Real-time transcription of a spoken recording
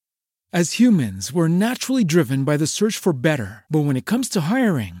As humans, we're naturally driven by the search for better. But when it comes to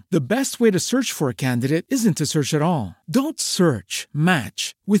hiring, the best way to search for a candidate isn't to search at all. Don't search,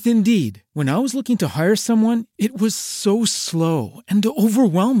 match with Indeed. When I was looking to hire someone, it was so slow and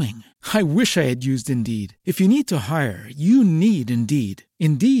overwhelming. I wish I had used Indeed. If you need to hire, you need Indeed.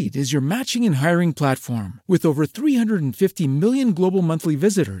 Indeed is your matching and hiring platform with over 350 million global monthly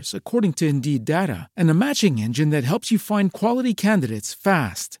visitors, according to Indeed data, and a matching engine that helps you find quality candidates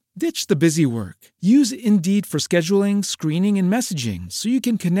fast. Ditch the busy work. Use Indeed for scheduling, screening, and messaging so you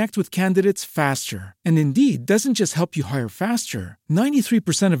can connect with candidates faster. And Indeed doesn't just help you hire faster.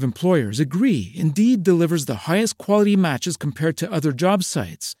 93% of employers agree Indeed delivers the highest quality matches compared to other job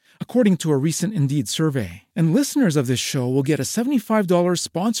sites, according to a recent Indeed survey. And listeners of this show will get a $75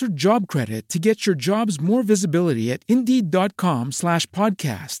 sponsored job credit to get your jobs more visibility at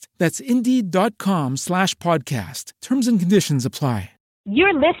Indeed.com/podcast. That's Indeed.com/podcast. Terms and conditions apply.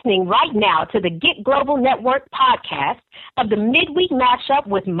 You're listening right now to the Get Global Network podcast of the Midweek Mashup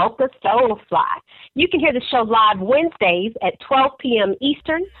with Mocha Soulfly. You can hear the show live Wednesdays at 12 p.m.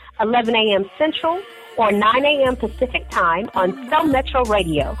 Eastern, 11 a.m. Central, or 9 a.m. Pacific Time on Cell Metro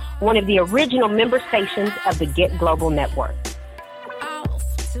Radio, one of the original member stations of the Get Global Network.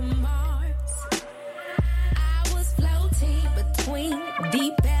 Off to Mars, I was floating between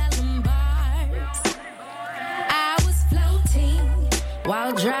deep Allen bars. I was floating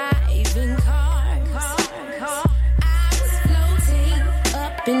while driving cars. I was floating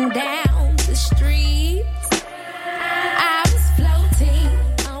up and down the streets. I was floating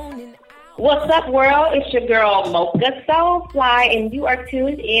on and out. What's up, world? It's your girl, Mocha Soulfly, and you are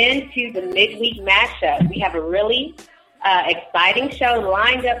tuned in to the Midweek Mashup. We have a really exciting show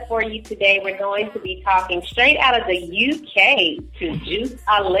lined up for you today. We're going to be talking straight out of the UK to Juice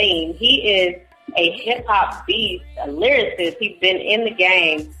Aleem. He is a hip-hop beast, a lyricist. He's been in the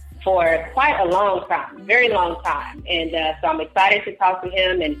game for quite a long time, very long time. And so I'm excited to talk to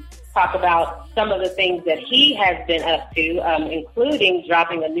him and talk about some of the things that he has been up to, including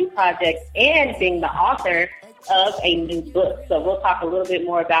dropping a new project and being the author of a new book. So we'll talk a little bit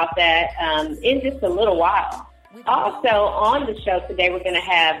more about that in just a little while. Also on the show today, we're going to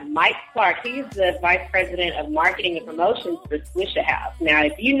have Mike Clark. He's the Vice President of Marketing and Promotions for Swishahouse. Now,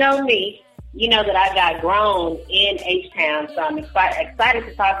 if you know me, you know that I got grown in H-Town, so I'm excited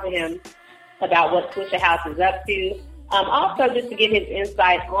to talk to him about what Swishahouse is up to. Also, just to get his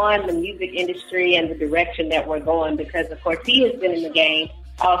insight on the music industry and the direction that we're going, because, of course, he has been in the game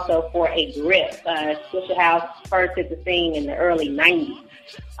also for a grip. Swishahouse first hit the scene in the early 90s.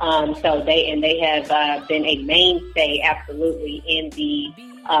 So they have been a mainstay, absolutely, in the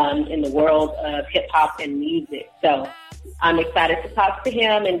world of hip-hop and music. So I'm excited to talk to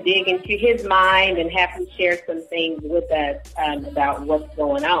him and dig into his mind and have him share some things with us about what's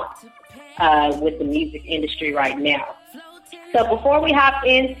going on with the music industry right now. So before we hop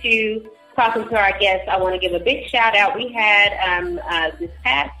into talking to our guests, I want to give a big shout out. We had this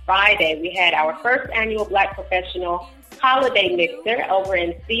past Friday, we had our first annual Black Professional Holiday Mixer over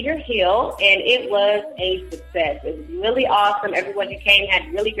in Cedar Hill, and it was a success. It was really awesome. Everyone who came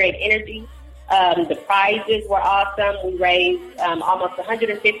had really great energy. The prizes were awesome. We raised almost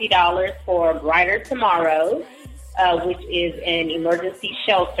 $150 for Brighter Tomorrows, which is an emergency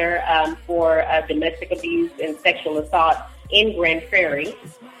shelter for domestic abuse and sexual assault in Grand Prairie.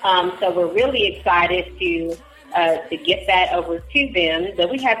 So we're really excited to get that over to them. But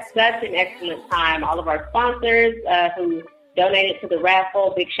we had such an excellent time. All of our sponsors who donated to the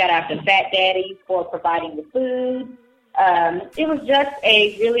raffle, big shout out to Fat Daddy for providing the food. It was just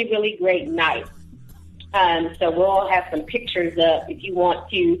a really, really great night. So we'll have some pictures up. If you want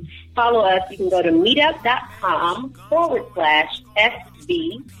to follow us, you can go to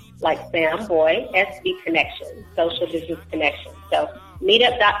meetup.com/SB, like Sam Boy, SB Connection, Social Business Connection. So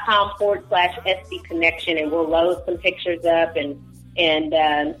meetup.com/SB Connection, and we'll load some pictures up and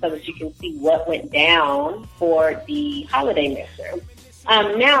so that you can see what went down for the holiday mixer.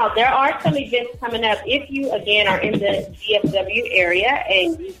 Now, there are some events coming up. If you, again, are in the DFW area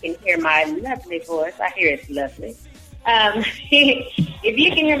and you can hear my lovely voice, I hear it's lovely. If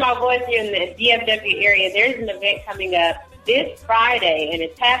you can hear my voice here in the DFW area, there's an event coming up this Friday, and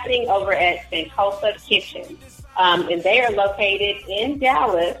it's happening over at Sankofa Kitchen. And they are located in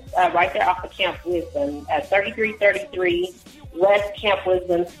Dallas, right there off of Camp Wisdom, at 3333 West Camp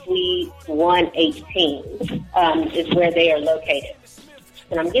Wisdom Suite 118 is where they are located.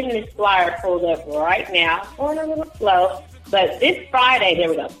 And I'm getting this flyer pulled up right now, going a little slow. But this Friday, there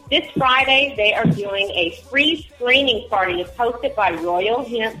we go. This Friday, they are doing a free screening party. It's hosted by Royal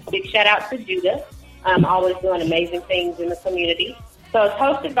Hemp. Big shout out to Judah. Always doing amazing things in the community. So it's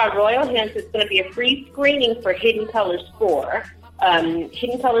hosted by Royal Hints. It's going to be a free screening for Hidden Colors 4.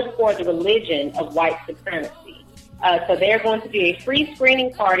 Hidden Colors 4, the religion of white supremacy. So they're going to do a free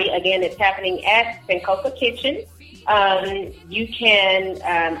screening party. Again, it's happening at Sankofa Kitchen. You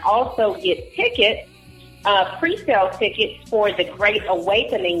can also get tickets, pre-sale tickets for the Great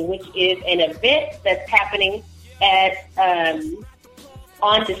Awakening, which is an event that's happening at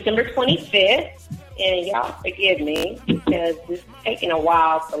on December 25th. And y'all forgive me because it's taking a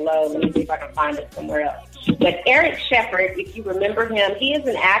while to load. Let me see if I can find it somewhere else. But Eric Shepard, if you remember him, he is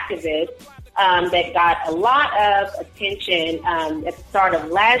an activist that got a lot of attention at the start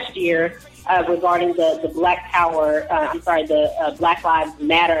of last year regarding the Black Power, the Black Lives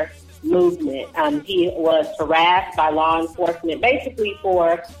Matter movement. He was harassed by law enforcement basically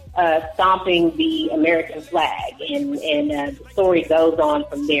for stomping the American flag, and the story goes on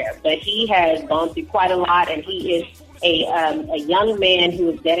from there. But he has gone through quite a lot, and he is a young man who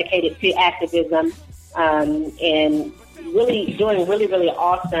is dedicated to activism and really doing really, really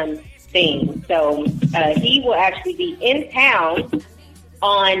awesome things. So he will actually be in town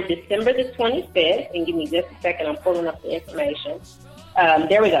on December the 25th, and give me just a second, I'm pulling up the information.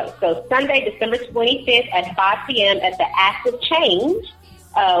 There we go. So Sunday, December 25th at 5 p.m. at the Active Change,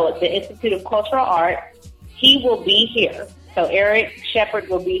 the Institute of Cultural Arts. He will be here. So Eric Shepard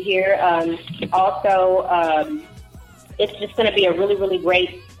will be here. It's just going to be a really, really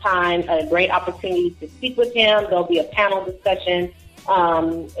great time, a great opportunity to speak with him. There'll be a panel discussion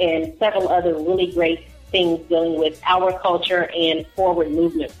and several other really great things dealing with our culture and forward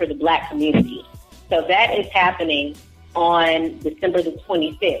movement for the Black community. So that is happening on December the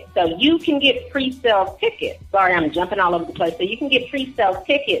 25th. So you can get pre-sale tickets. Sorry, I'm jumping all over the place. So you can get pre-sale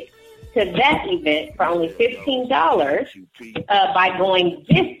tickets to that event for only $15 by going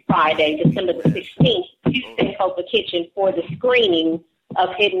this Friday, December the 16th, to Sankofa Kitchen for the screening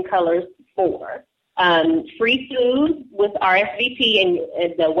of Hidden Colors 4. Free food with RSVP, and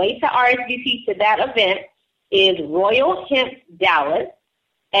the way to RSVP to that event is royalhempdallas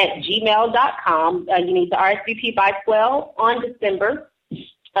at gmail.com. You need to RSVP by 12 on December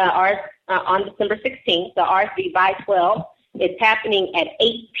 16th. The RSVP by 12. It's happening at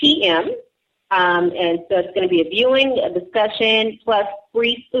 8 p.m. And so it's going to be a viewing, a discussion, plus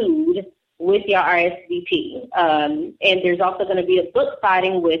free food with your RSVP. And there's also going to be a book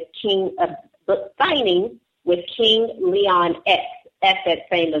signing with King Leon X at that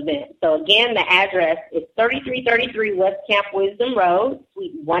same event. So again, the address is 3333 West Camp Wisdom Road,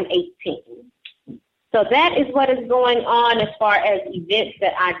 Suite 118. So that is what is going on as far as events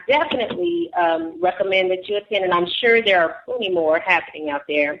that I definitely recommend that you attend, and I'm sure there are plenty more happening out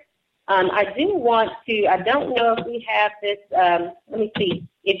there. I don't know if we have this, let me see.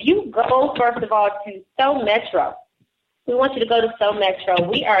 If you go, first of all, to So Metro, we want you to go to So Metro.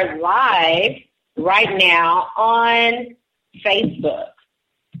 We are live right now on Facebook,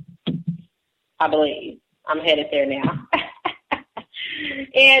 I believe. I'm headed there now.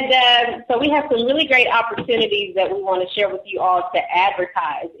 And so we have some really great opportunities that we want to share with you all to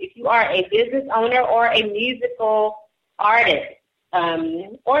advertise. If you are a business owner or a musical artist,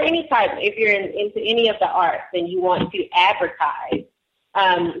 or any type, if you're into any of the arts and you want to advertise,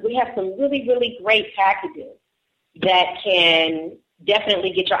 we have some really, really great packages that can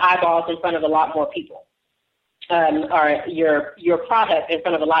definitely get your eyeballs in front of a lot more people, or your product in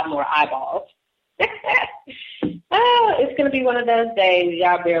front of a lot more eyeballs. Oh, it's going to be one of those days.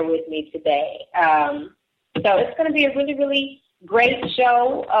 Y'all bear with me today. So it's going to be a really, really great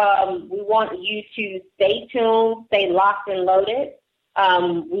show. We want you to stay tuned, stay locked and loaded.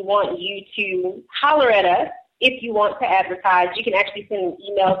 We want you to holler at us if you want to advertise. You can actually send an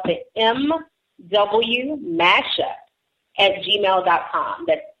email to mwmashup@gmail.com.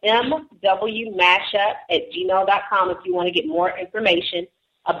 That's mwmashup@gmail.com if you want to get more information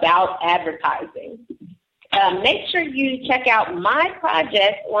about advertising. Make sure you check out my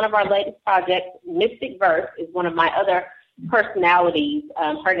project. One of our latest projects, Mystic Verse, is one of my other personalities.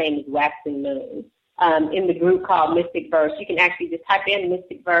 Her name is Waxing Moon. In the group called Mystic Verse, you can actually just type in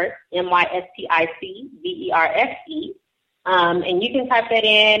Mystic Verse, MYSTICVERSE, and you can type that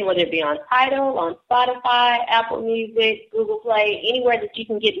in, whether it be on Tidal, on Spotify, Apple Music, Google Play, anywhere that you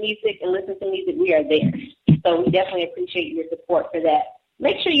can get music and listen to music, we are there. So we definitely appreciate your support for that.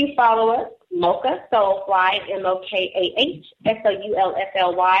 Make sure you follow us, Mocha Soulfly,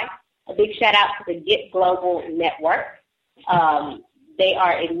 MOKAHSOULFLY. A big shout out to the Get Global Network. They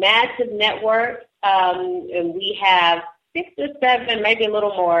are a massive network, and we have 6 or 7, maybe a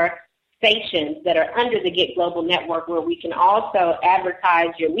little more, stations that are under the Get Global Network where we can also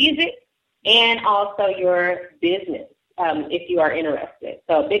advertise your music and also your business. if you are interested.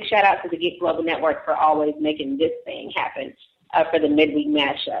 So a big shout out to the Geek Global Network for always making this thing happen for the midweek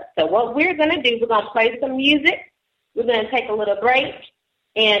mashup. So what we're going to do, we're going to play some music. We're going to take a little break.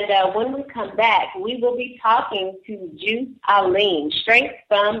 And when we come back, we will be talking to Juice Aleem, straight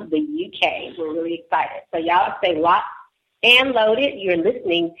from the UK. We're really excited. So y'all stay locked and loaded. You're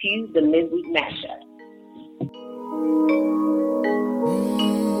listening to the Midweek Mashup.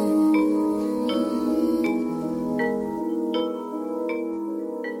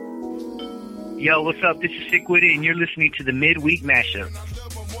 Yo, what's up? This is Sick With It, and you're listening to the Midweek Mashup.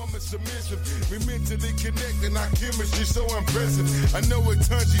 We mentally connect and our chemistry so impressive. I know it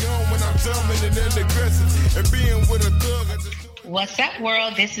turns you on when I'm dominant and aggressive. And being with a thug. What's up,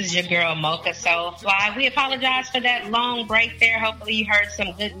 world? This is your girl, Mocha Soulfly. We apologize for that long break there. Hopefully you heard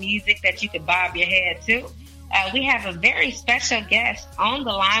some good music that you could bob your head to. We have a very special guest on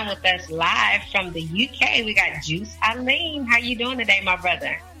the line with us live from the UK. We got Juice Aleem. How you doing today, my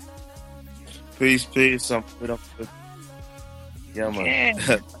brother? Peace. I'm good. Yeah, man.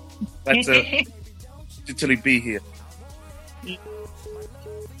 Glad to totally be here.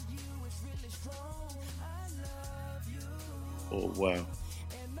 Oh, wow.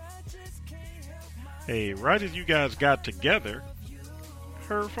 Hey, right as you guys got together,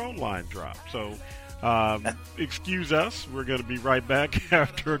 her phone line dropped. So, excuse us. We're going to be right back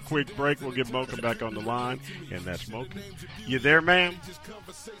after a quick break. We'll get Mocha back on the line, and that's Mocha. You there, ma'am?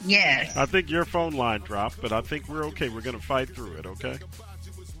 Yes. I think your phone line dropped, but I think we're okay. We're going to fight through it, okay?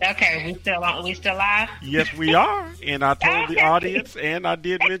 Okay, we still live? Yes, we are. And I told the audience, and I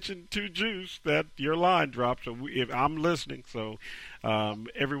did mention to Juice that your line dropped. So if I'm listening, so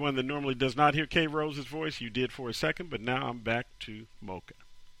everyone that normally does not hear K. Rose's voice, you did for a second, but now I'm back to Mocha.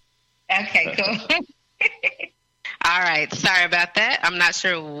 Okay, cool. All right. Sorry about that. I'm not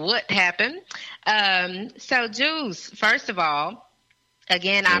sure what happened. So, Juice, first of all,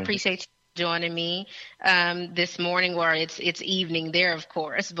 again, I appreciate you joining me this morning, or it's evening there, of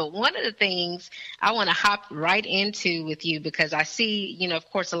course. But one of the things I want to hop right into with you, because I see, of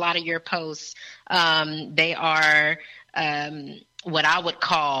course, a lot of your posts, they are what I would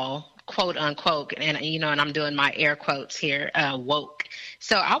call, quote unquote, and and I'm doing my air quotes here, woke.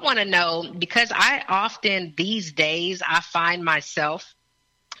 So I want to know, because I often these days I find myself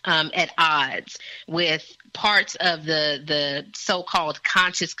at odds with parts of the so-called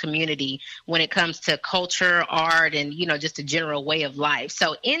conscious community when it comes to culture, art, and, just a general way of life.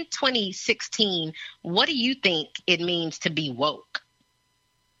 So in 2016, what do you think it means to be woke?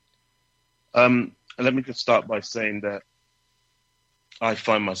 Let me just start by saying that I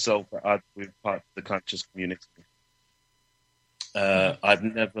find myself at odds with part of the conscious community. I've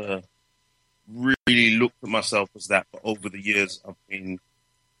never really looked at myself as that, but over the years I've been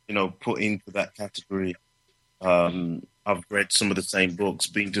put into that category. I've read some of the same books,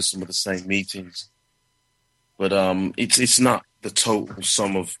 been to some of the same meetings, but it's not the total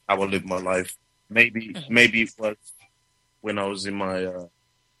sum of how I live my life. Maybe it was when I was in my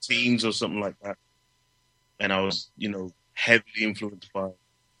teens or something like that, and I was heavily influenced by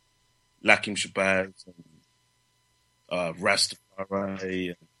Lakim Shabazz and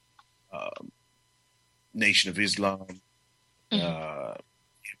Rastafari and Nation of Islam.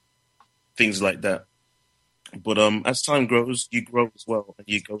 Things like that. But as time grows, you grow as well, and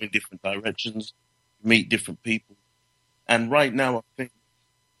you go in different directions, meet different people. And right now, I think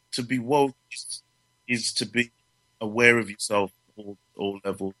to be woke is to be aware of yourself at all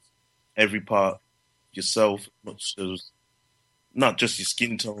levels, every part of yourself, not just your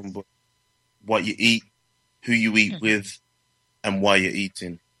skin tone, but what you eat, who you eat with, and why you're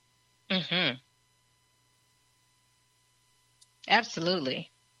eating. Mm-hmm. Absolutely.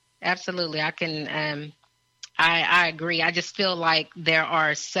 I can, I agree. I just feel like there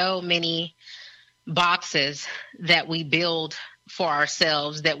are so many boxes that we build for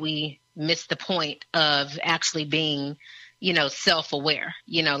ourselves that we miss the point of actually being, self-aware,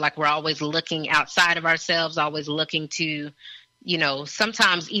 like we're always looking outside of ourselves, always looking to,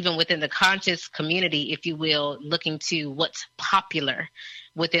 sometimes even within the conscious community, if you will, looking to what's popular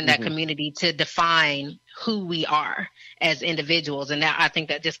within that community to define who we are as individuals. And I think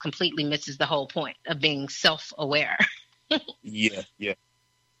that just completely misses the whole point of being self-aware. Yeah,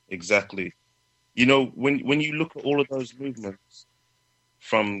 exactly. When you look at all of those movements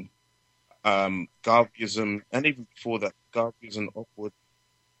from Garveyism, and even before that, Garveyism upward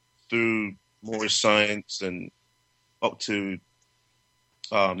through Moorish science and up to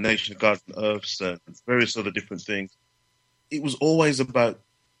Nation of Gods and Earths and various other different things, it was always about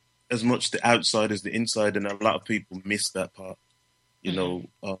as much the outside as the inside, and a lot of people miss that part.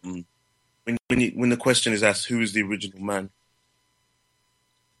 when the question is asked, who is the original man?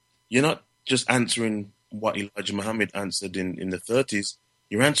 You're not just answering what Elijah Muhammad answered in the 30s.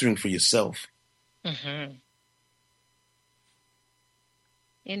 You're answering for yourself. Mm-hmm.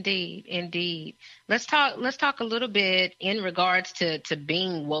 Indeed. Let's talk a little bit in regards to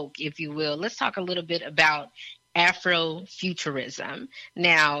being woke, if you will. Let's talk a little bit about Afrofuturism.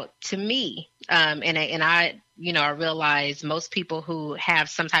 Now, to me, and I realize most people who have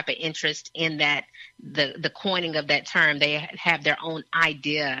some type of interest in that, the coining of that term, they have their own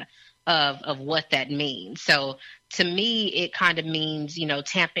idea of what that means. So to me, it kind of means,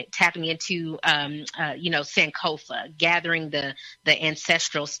 tapping into, Sankofa, gathering the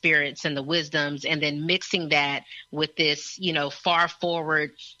ancestral spirits and the wisdoms, and then mixing that with this, far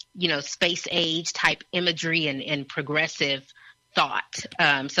forward, space age type imagery and progressive thought.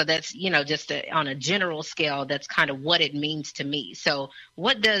 So that's, just on a general scale, that's kind of what it means to me. So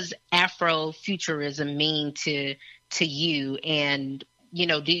what does Afrofuturism mean to you? And,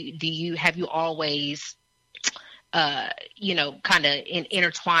 have you always, kind of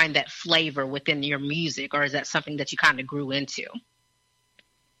intertwine that flavor within your music, or is that something that you kind of grew into?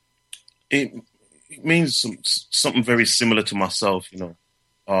 It means something very similar to myself,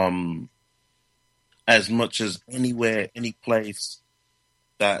 as much as anywhere, any place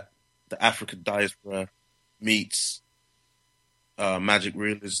that the African diaspora meets magic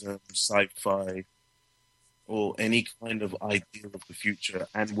realism, sci-fi, or any kind of idea of the future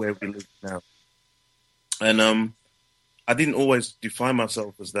and where we live now. And I didn't always define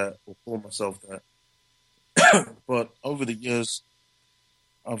myself as that or call myself that. But over the years,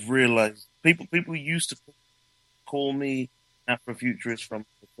 I've realized people used to call me Afrofuturist from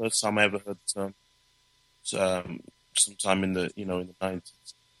the first time I ever heard the term. So, sometime in the 90s.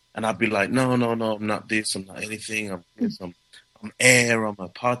 And I'd be like, no, I'm not this, I'm not anything, I'm this, I'm air, I'm a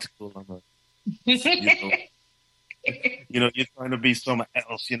particle, I'm a, you're trying to be someone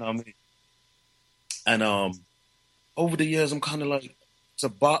else, you know what I mean? And over the years, I'm kind of like, it's a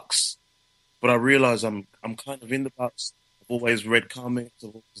box, but I realize I'm kind of in the box. I've always read comics, I've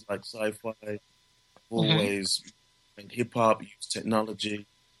always liked sci-fi, I've always made hip-hop, used technology.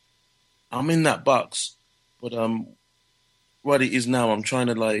 I'm in that box, but what it is now, I'm trying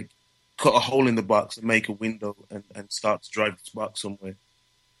to like cut a hole in the box and make a window and start to drive this box somewhere.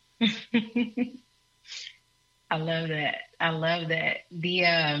 I love that.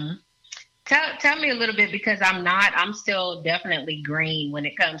 The tell me a little bit, because I'm still definitely green when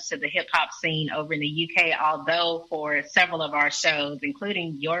it comes to the hip hop scene over in the UK, although for several of our shows,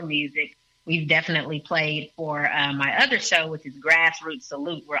 including your music, we've definitely played for my other show, which is Grassroots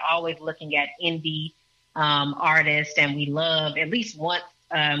Salute. We're always looking at indie artists, and we love at least once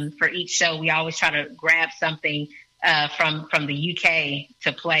for each show. We always try to grab something from the UK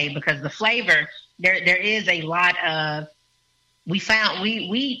to play, because the flavor, there is a lot of,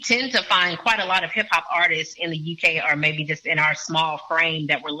 we tend to find quite a lot of hip hop artists in the UK, or maybe just in our small frame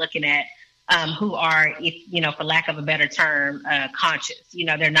that we're looking at, who are, for lack of a better term, conscious.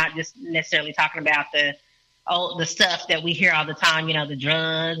 They're not just necessarily talking about the stuff that we hear all the time, the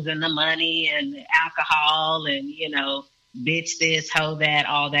drugs and the money and the alcohol and, bitch this, hoe that,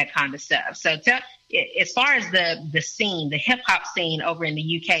 all that kind of stuff. So as far as the scene, the hip hop scene over in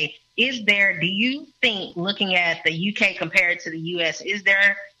the UK, do you think, looking at the UK compared to the US, is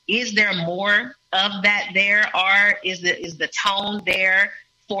there more of that there, or is the tone there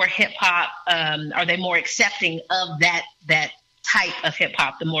for hip hop? Are they more accepting of that type of hip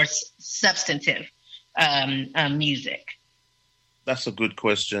hop, the more substantive music? That's a good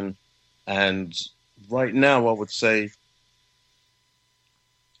question. And right now I would say,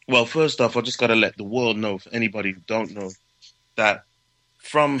 well, first off, I just got to let the world know, for anybody who don't know, that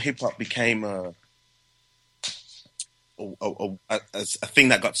from hip hop became a thing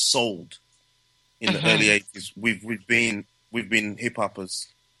that got sold in the early 80s. We've been hip hoppers,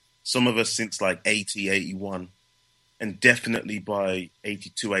 some of us since like 80, 81, and definitely by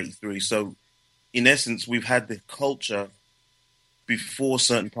 82, 83. So in essence, we've had the culture before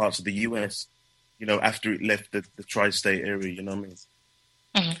certain parts of the US, after it left the tri-state area, you know what I mean?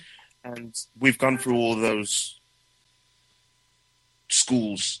 And we've gone through all those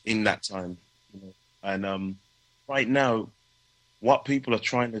schools in that time, and right now, what people are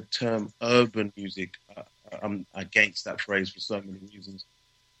trying to term urban music, I'm against that phrase for so many reasons.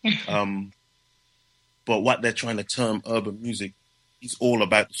 But what they're trying to term urban music is all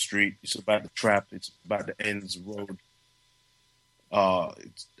about the street. It's about the trap. It's about the ends of the road.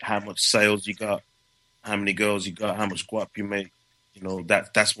 It's how much sales you got, how many girls you got, how much guap you make.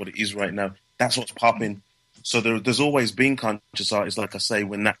 That's what it is right now. That's what's popping. So there's always been conscious artists, like I say,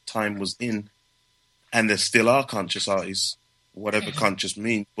 when that time was in, and there still are conscious artists, whatever conscious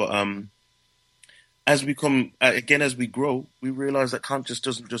means. But as we as we grow, we realize that conscious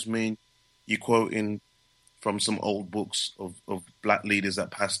doesn't just mean you quoting from some old books of black leaders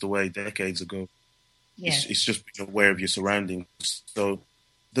that passed away decades ago. Yes. It's just being aware of your surroundings. So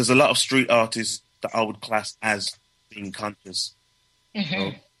there's a lot of street artists that I would class as being conscious. You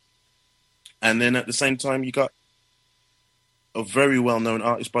know? And then at the same time, you got a very well-known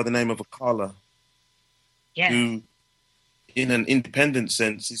artist by the name of Akala, who, in an independent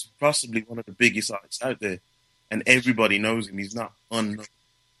sense, is possibly one of the biggest artists out there, and everybody knows him. He's not unknown.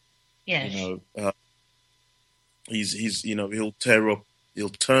 Yes. You know, he's you know, he'll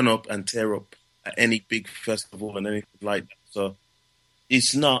turn up and tear up at any big festival and anything like that. So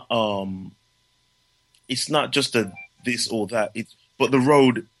it's not just a this or that. But the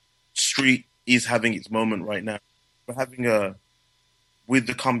road street is having its moment right now. We're having with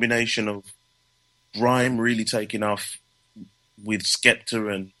the combination of grime really taking off, with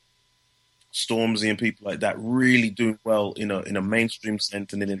Skepta and Stormzy and people like that really doing well in a mainstream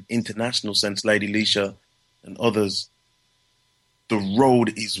sense, and in an international sense, Lady Leisha and others. The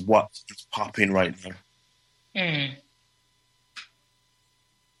road is what is popping right now.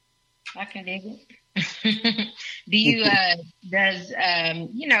 I can dig it. Do you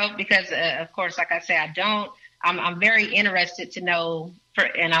you know, because of course, like I say, I'm very interested to know,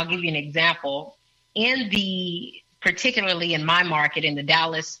 and I'll give you an example. Particularly in my market, in the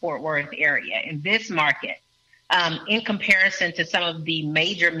Dallas-Fort Worth area, in this market, in comparison to some of the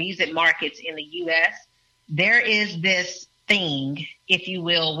major music markets in the U.S., there is this thing, if you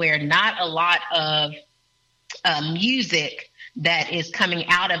will, where not a lot of music that is coming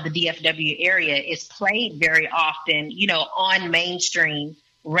out of the DFW area is played very often, you know, on mainstream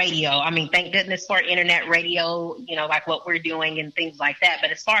radio. I mean, thank goodness for internet radio, you know, like what we're doing and things like that.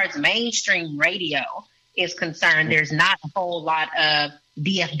 But as far as mainstream radio is concerned, there's not a whole lot of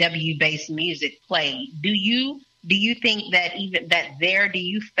DFW based music played. Do you think that do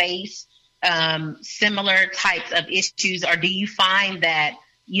you face similar types of issues, or do you find that,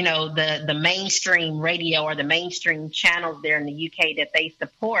 you know, the mainstream radio or the mainstream channels there in the UK that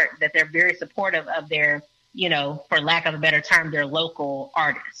they're very supportive of their, you know, for lack of a better term, their local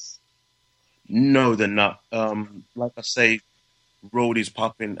artists? No, they're not. Like I say, road is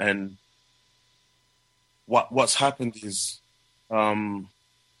popping, and what's happened is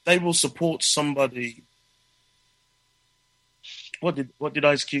they will support somebody. What did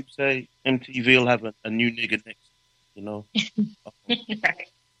Ice Cube say? MTV will have a new nigga next, you know. Right.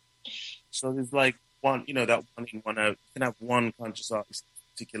 So there's like one, you know, that one in, one out. You can have one conscious artist in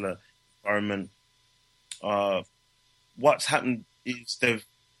a particular environment. What's happened is they've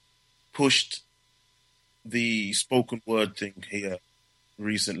pushed the spoken word thing here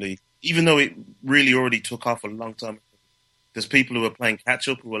recently, even though it really already took off a long time ago. There's people who are playing catch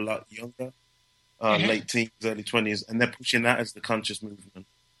up who are a lot younger, late teens, early 20s, and they're pushing that as the conscious movement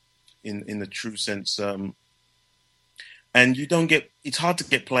in the true sense. And it's hard to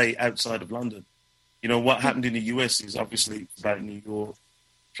get play outside of London. You know, what happened in the US is obviously about New York,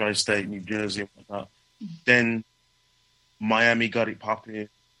 Tri-State, New Jersey, and whatnot. Then Miami got it popping,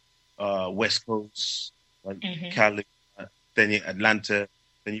 West Coast, like Cali, then Atlanta,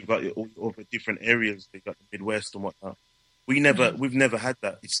 then you've got all over different areas. They've got the Midwest and whatnot. We've never had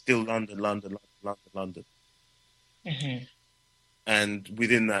that. It's still London. And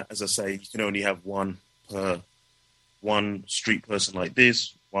within that, as I say, you can only have one street person like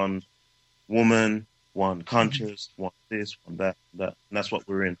this, one woman, one conscious, one this, one that, and that's what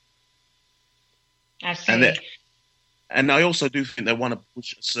we're in. I see. And I also do think they want to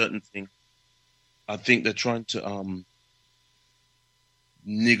push a certain thing. I think they're trying to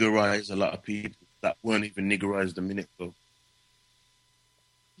niggerize a lot of people that weren't even niggerized a minute ago.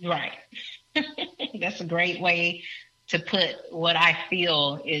 Right. That's a great way to put what I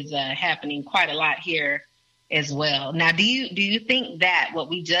feel is happening quite a lot here as well. Now, do you think that what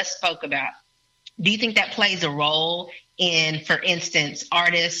we just spoke about, do you think that plays a role in, for instance,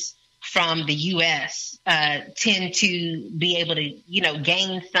 artists from the U.S. Tend to be able to, you know,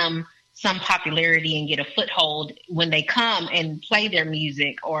 gain some popularity and get a foothold when they come and play their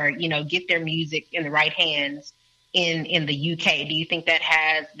music, or, you know, get their music in the right hands in the UK? Do you think that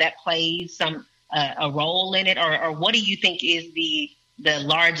plays a role in it, or what do you think is the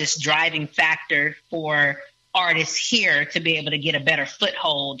largest driving factor for artists here to be able to get a better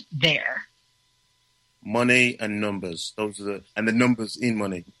foothold there? Money and numbers. Those are the numbers in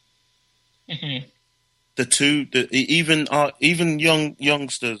money. Mm-hmm. The two, even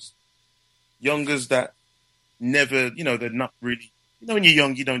youngsters that never, they're not really, when you're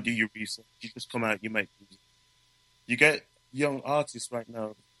young, you don't do your research. You just come out, you make music. You get young artists right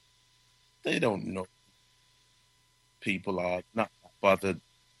now, they don't know people are not that bothered,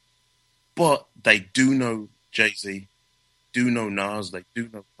 but they do know Jay-Z, do know Nas, they do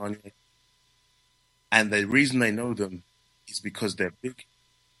know Kanye. And the reason they know them is because they're big.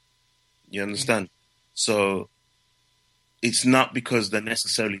 You understand? So it's not because they're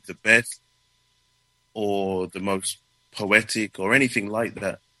necessarily the best or the most poetic or anything like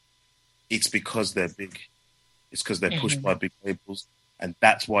that. It's because they're big. It's because they're pushed by big labels, and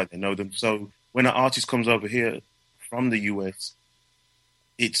that's why they know them. So when an artist comes over here from the US,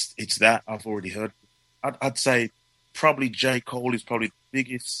 it's that I've already heard. I'd say probably J. Cole is probably the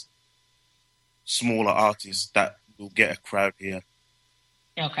biggest smaller artist that will get a crowd here.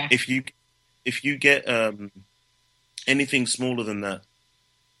 Okay. If you get anything smaller than that,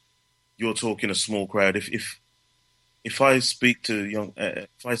 you're talking a small crowd. If I speak to young,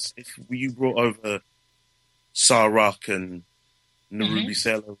 if you brought over Sa Rock and Narubi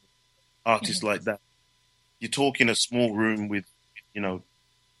Selo, artists like that, you're talking a small room with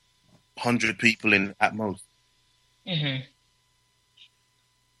 100 people in at most. I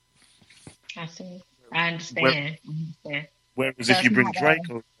see. I understand. Whereas if you bring Drake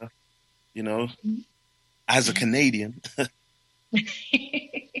over, as a Canadian,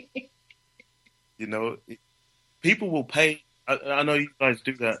 people will pay. I know you guys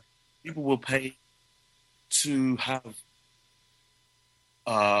do that. People will pay to have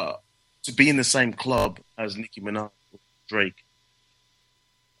to be in the same club as Nicki Minaj or Drake.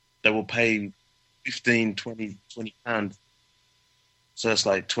 They will pay $15, $20 pounds. So that's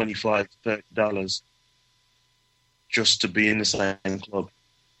like $25, $30 just to be in the same club.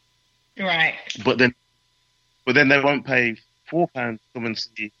 Right. But then they won't pay £4 to come and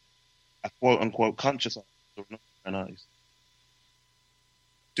see a quote unquote conscious artist or not an artist.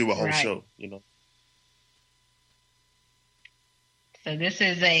 Do a whole show, So this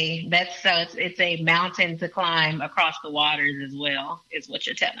is it's a mountain to climb across the waters as well, is what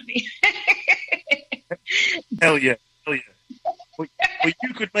you're telling me. Hell yeah. But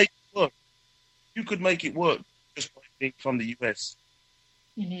you could make it work. You could make it work just by being from the US.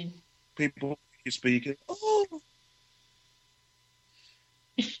 People you speak, oh,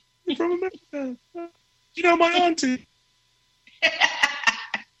 you're from America. My auntie.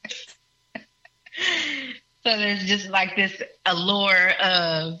 So there's just like this allure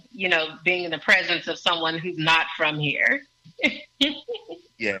of, being in the presence of someone who's not from here.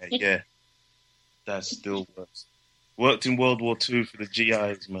 Yeah. That still works. Worked in World War II for the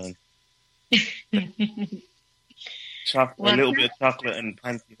GIs, man. A little bit of chocolate and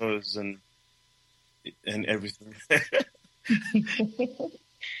pantyhose and everything.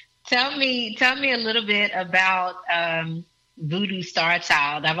 Tell me a little bit about Voodoo Star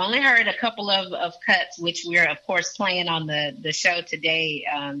Child. I've only heard a couple of cuts, which we're of course playing on the show today,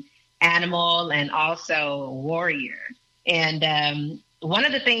 Animal and also Warrior. And one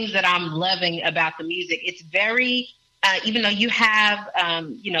of the things that I'm loving about the music, it's very, even though you have,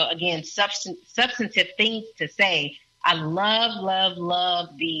 again, substantive things to say, I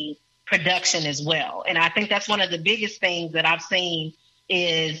love the production as well. And I think that's one of the biggest things that I've seen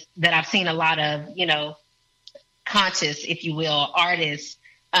is that I've seen a lot of, conscious, if you will, artists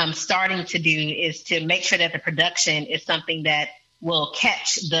starting to do is to make sure that the production is something that will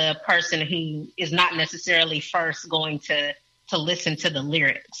catch the person who is not necessarily first going to listen to the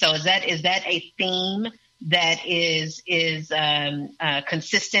lyrics. So is that a theme that is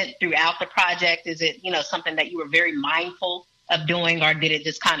consistent throughout the project? Is it, something that you were very mindful of doing, or did it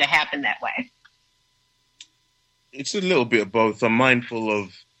just kind of happen that way? It's a little bit of both. I'm mindful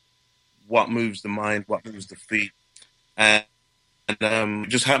of what moves the mind, what moves the feet. And it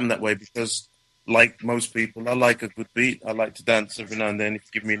just happened that way because, like most people, I like a good beat. I like to dance every now and then. If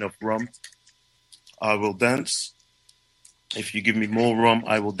you give me enough rum, I will dance. If you give me more rum,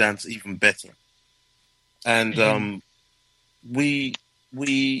 I will dance even better. And we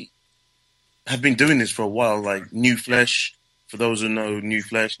have been doing this for a while, like New Flesh, for those who know New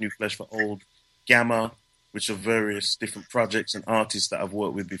Flesh for Old, Gamma, which are various different projects and artists that I've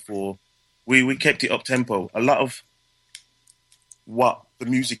worked with before. We kept it up tempo. A lot of what the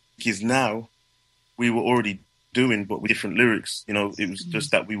music is now, we were already doing, but with different lyrics. It was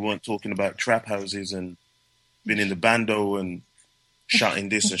just that we weren't talking about trap houses and being in the bando and shouting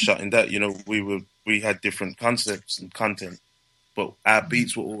this and shouting that. We had different concepts and content, but our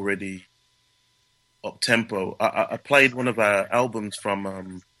beats were already up tempo. I played one of our albums from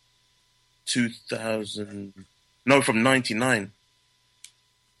 99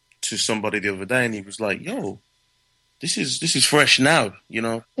 to somebody the other day, and he was like, yo, this is fresh now, you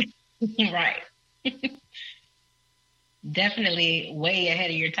know. Right. Definitely way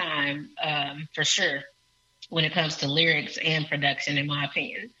ahead of your time, for sure, when it comes to lyrics and production, in my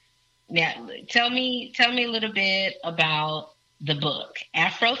opinion. Now, tell me a little bit about the book,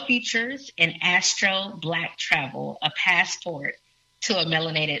 Afro Features and Astro Black Travel, A Passport to a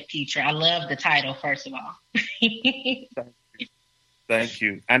Melanated Future. I love the title, first of all. Thank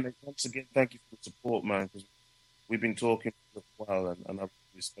you. And once again, thank you for the support, man, because we've been talking for a while, and I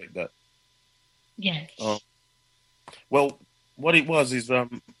respect that. Yes. Well, what it was is,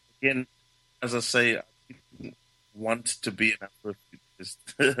 again, as I say, I didn't want to be an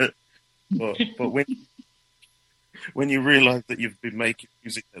Afrofuturist. but when you realize that you've been making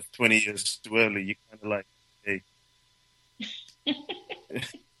music that's 20 years too early, you kind of like, hey.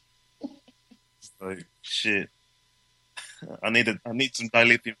 It's like, shit. I need some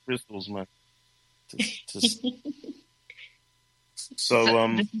dilithium crystals, man.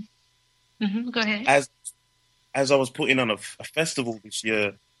 So, go ahead. As I was putting on a festival this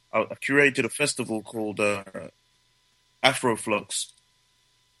year, I curated a festival called Afroflux,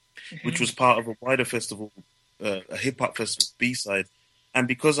 which was part of a wider festival, a hip hop festival, B-side. And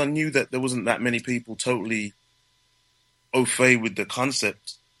because I knew that there wasn't that many people totally au fait with the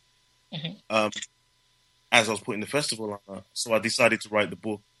concept, as I was putting the festival on, so I decided to write the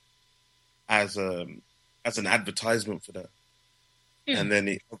book as an advertisement for that. And then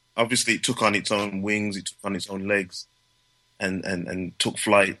it took on its own wings, it took on its own legs, and took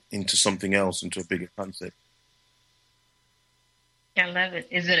flight into something else, into a bigger concept. I love it.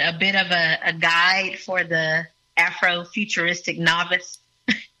 Is it a bit of a guide for the Afro-futuristic novice?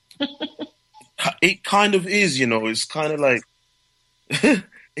 It kind of is, you know. It's kind of like,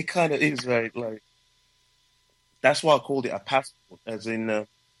 it kind of is, right? Like, that's why I called it a passport, as in,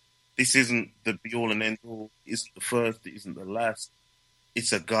 this isn't the be-all and end-all. It isn't the first, it isn't the last.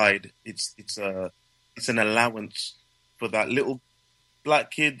 It's a guide. It's an allowance for that little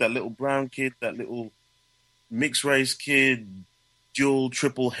black kid, that little brown kid, that little mixed race kid, dual,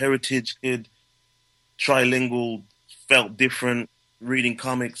 triple heritage kid, trilingual, felt different, reading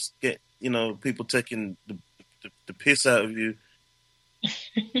comics, get, you know, people taking the piss out of you.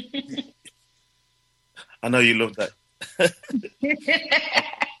 I know you love that.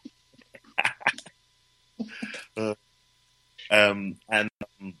 And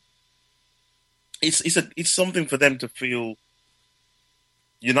it's something for them to feel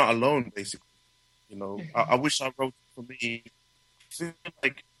you're not alone, basically. You know, I wish I wrote it for me.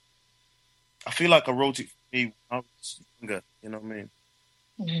 I feel like I wrote it for me when I was younger. You know what I mean?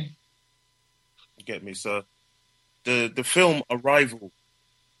 Mm-hmm. You get me? So the film Arrival,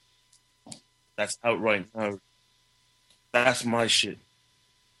 that's out right now. That's my shit.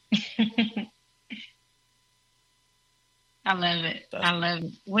 I love it. I love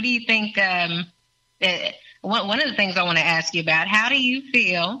it. What do you think? One of the things I want to ask you about, how do you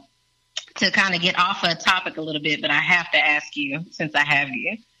feel, to kind of get off a topic a little bit, but I have to ask you since I have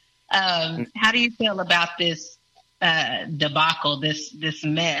you, how do you feel about this debacle, this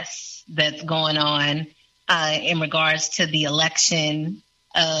mess that's going on in regards to the election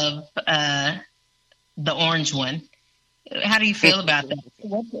of the orange one? How do you feel about that?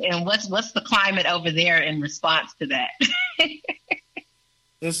 And what's the climate over there in response to that?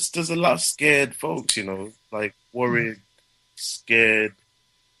 There's a lot of scared folks, you know, like worried, scared,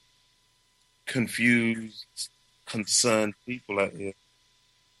 confused, concerned people out here.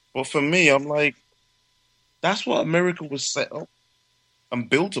 But for me, I'm like, that's what America was set up and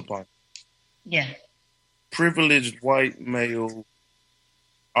built upon. Yeah. Privileged white male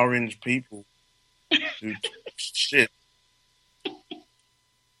orange people who shit.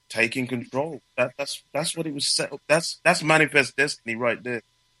 Taking control. That's what it was set up. That's manifest destiny right there.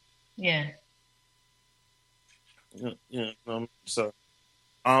 Yeah. Yeah. So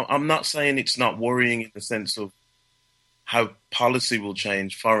I'm not saying it's not worrying in the sense of how policy will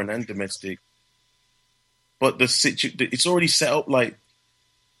change, foreign and domestic. But it's already set up. Like,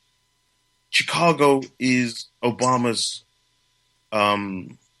 Chicago is Obama's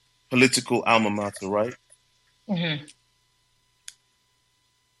political alma mater, right? Mm-hmm.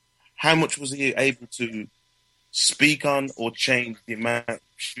 How much was he able to speak on or change the amount of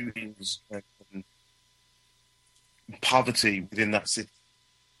shootings and poverty within that city?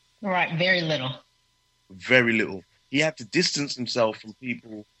 Right, very little. Very little. He had to distance himself from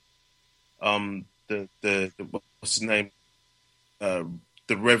people. The what's his name? The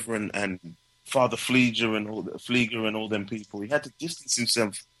Reverend and Father Flieger and all them people. He had to distance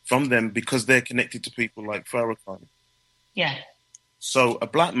himself from them because they're connected to people like Farrakhan. Yeah. So a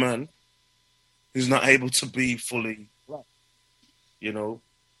black man who's not able to be fully black, you know,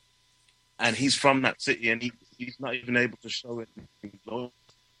 and he's from that city, and he's not even able to show it.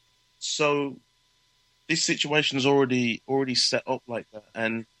 So this situation is already set up like that,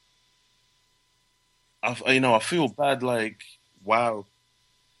 and I feel bad, like, wow,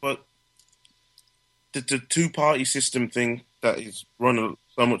 but the two-party system thing that is run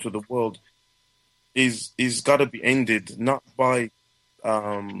so much of the world is got to be ended, not by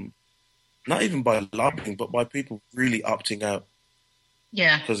not even by lobbying, but by people really opting out.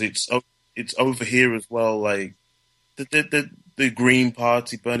 Yeah, because it's over here as well. Like the Green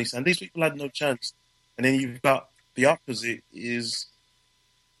Party, Bernie Sanders, these people had no chance. And then you've got the opposite is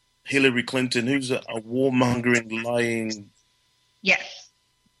Hillary Clinton, who's a warmongering, lying, yes,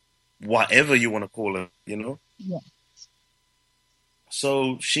 whatever you want to call her, you know. Yeah.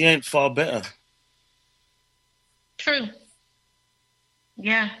 So she ain't far better. True.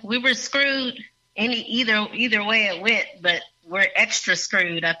 Yeah, we were screwed either way it went, but we're extra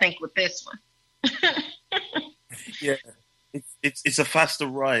screwed, I think, with this one. Yeah, it's a faster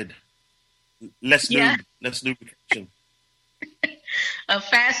ride, less lubrication. A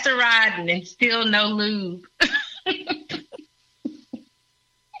faster ride and still no lube.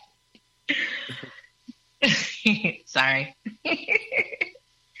 Sorry.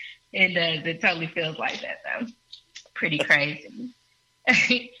 It does. It totally feels like that, though. Pretty crazy.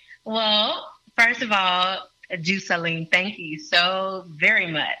 Well, first of all, Juice-Aline, thank you so very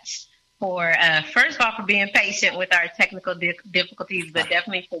much for, first of all, for being patient with our technical difficulties, but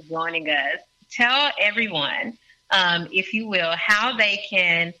definitely for joining us. Tell everyone, if you will, how they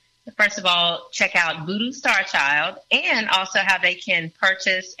can, first of all, check out Voodoo Star Child, and also how they can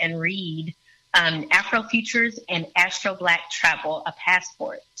purchase and read Afrofutures and Astro Black Travel, a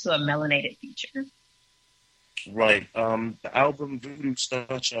passport to a melanated future. Right. The album Voodoo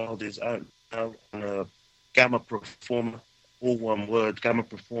Star Child is out now on Gamma Performer, all one word,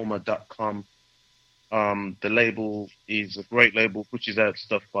 gammaperformer.com. The label is a great label, pushes out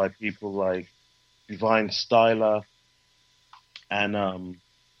stuff by people like Divine Styler and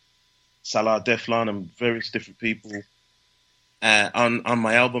Salah Deflon and various different people. On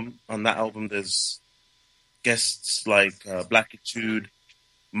my album, on that album, there's guests like Blackitude,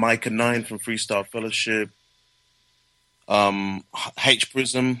 Micah 9 from Freestyle Fellowship, H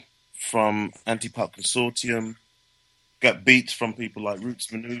Prism from Antipop Consortium, got beats from people like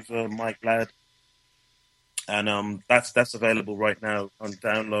Roots Maneuver, Mike Ladd, and that's available right now on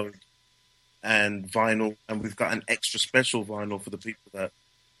download and vinyl, and we've got an extra special vinyl for the people that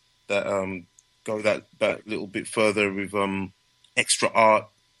go that little bit further with extra art,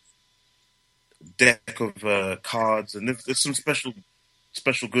 deck of cards, and there's some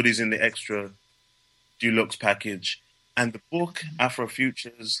special goodies in the extra deluxe package. And the book,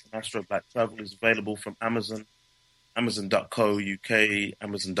 Afrofutures and Astro Black Travel, is available from Amazon, Amazon.co.uk,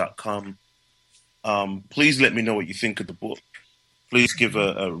 Amazon.com. Please let me know what you think of the book. Please give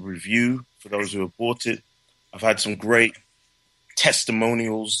a review for those who have bought it. I've had some great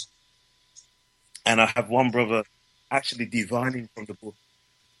testimonials. And I have one brother actually divining from the book.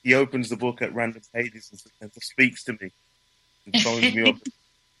 He opens the book at random pages and speaks to me and phones me up.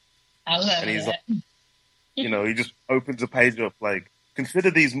 I love and he's that. Like, you know, he just opens a page up like, consider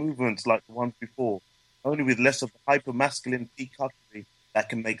these movements like the ones before, only with less of the hyper-masculine peacockery that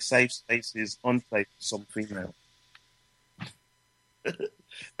can make safe spaces unsafe for some female.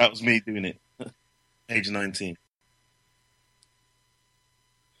 That was me doing it. Page 19.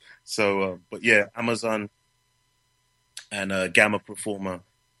 So, but yeah, Amazon and Gamma Performer.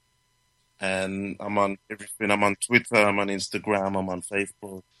 And I'm on everything. I'm on Twitter, I'm on Instagram, I'm on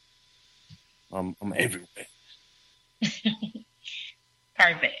Facebook. I'm everywhere.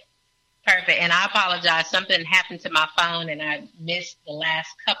 Perfect. And I apologize. Something happened to my phone and I missed the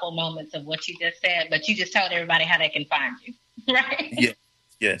last couple moments of what you just said, but you just told everybody how they can find you, right?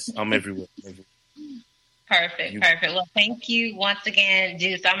 Yes, I'm everywhere. Perfect. Well, thank you once again,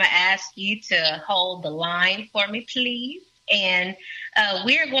 Juice. I'm going to ask you to hold the line for me, please. And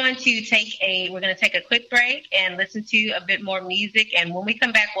we're going to take a quick break and listen to a bit more music. And when we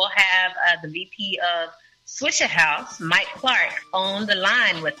come back, we'll have the VP of Swisher House, Mike Clark, on the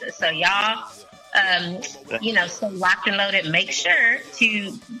line with us. So y'all, stay locked and loaded. Make sure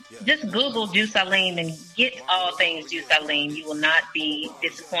to just Google Juice-Aline and get all things Juice-Aline. You will not be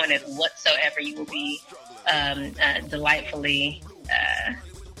disappointed whatsoever. You will be delightfully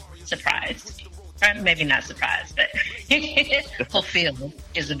surprised. Or maybe not surprised, but fulfilled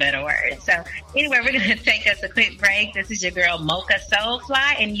is a better word. So anyway, we're going to take us a quick break. This is your girl, Mocha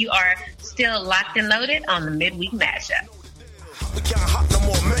Soulfly, and you are still locked and loaded on the Midweek Mashup. We can't hop no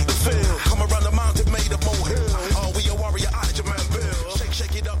more, make the feel. Come around the mountain.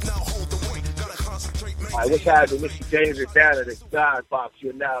 what's happening? Mr. James and Dana, the Sky Box.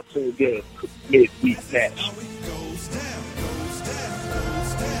 You're now tuned in to Midweek Match.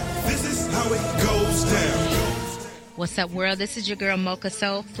 This is how it goes down. What's up, world? This is your girl, Mocha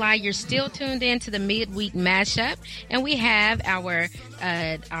Soulfly. You're still tuned in to the Midweek Mashup, and we have our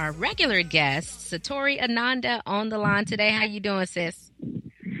regular guest, Satori Ananda, on the line today. How you doing, sis?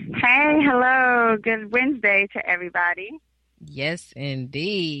 Hey, hello. Good Wednesday to everybody. Yes,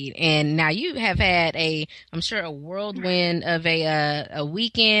 indeed. And now you have had I'm sure a whirlwind of a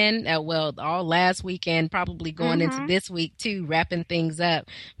weekend. Well, all last weekend, probably going into this week too, wrapping things up.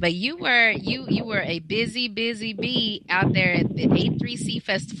 But you were a busy bee out there at the A3C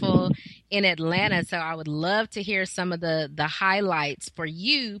Festival in Atlanta. So I would love to hear some of the highlights for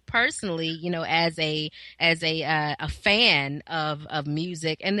you personally, you know, as a fan of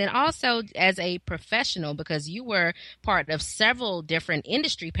music, and then also as a professional, because you were part of several different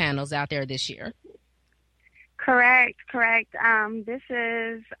industry panels out there this year. Correct. This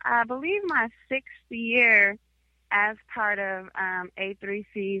is, I believe, my 6th year as part of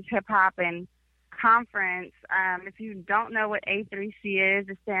A3C's Hip Hop and Conference. If you don't know what A3C is,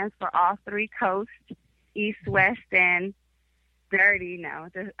 it stands for All Three Coasts, East, West, and Dirty.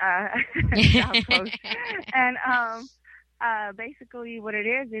 South Coast. And basically, what it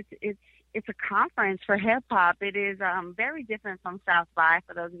is, it's a conference for hip hop. It is very different from South by,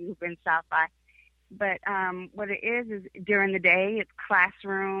 for those of you who've been South by. But what it is during the day, it's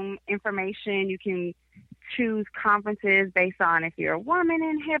classroom information. You can choose conferences based on if you're a woman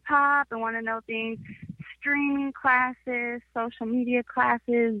in hip hop and want to know things, streaming classes, social media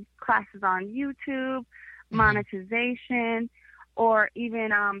classes on YouTube, monetization, or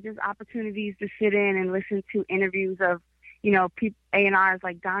even just opportunities to sit in and listen to interviews of, you know, A&Rs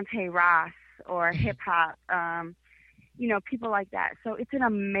like Dante Ross or hip hop, you know, people like that. So it's an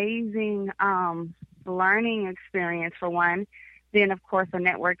amazing learning experience for one. Then, of course, a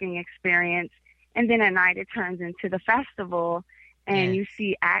networking experience. And then at night it turns into the festival, and you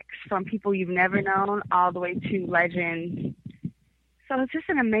see acts from people you've never known all the way to legends. So it's just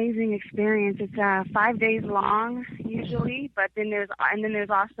an amazing experience. It's 5 days long usually, but then there's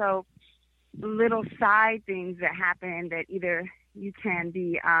also little side things that happen that either you can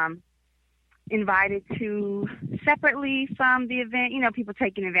be invited to separately from the event. You know, people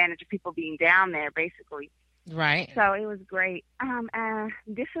taking advantage of people being down there, basically. Right. So it was great.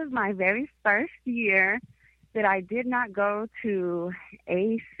 This was my very first year that I did not go to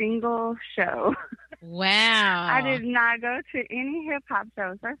a single show. Wow. I did not go to any hip hop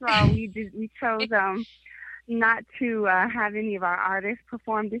shows. First of all, we chose not to have any of our artists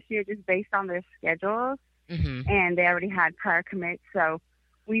perform this year just based on their schedules, and they already had prior commits, so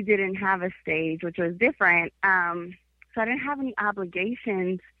we didn't have a stage, which was different. So I didn't have any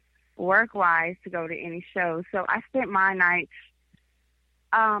obligations work-wise to go to any shows. So I spent my nights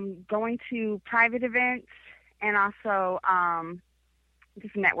going to private events and also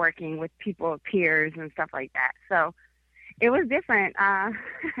just networking with people, peers, and stuff like that. So it was different. I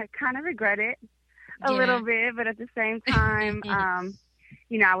kind of regret it a little bit, but at the same time,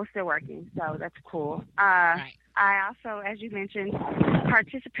 you know, I was still working, so that's cool. Right. I also, as you mentioned,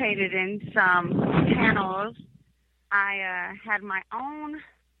 participated in some panels. I had my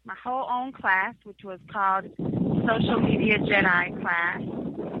whole own class, which was called Social Media Jedi class,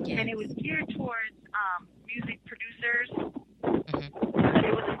 and it was geared towards music producers.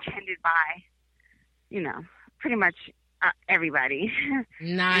 It was attended by, you know, pretty much everybody.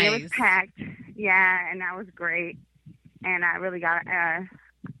 Nice. And it was packed, and that was great. And I really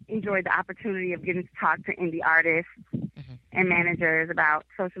enjoyed the opportunity of getting to talk to indie artists and managers about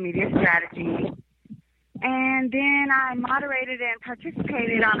social media strategy. And then I moderated and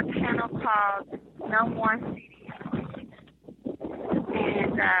participated on a panel called No More CD.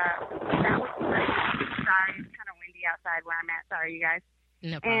 And that was great. Sorry, it's kind of windy outside where I'm at. Sorry, you guys.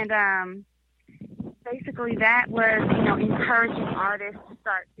 No problem. And basically that was, you know, encouraging artists to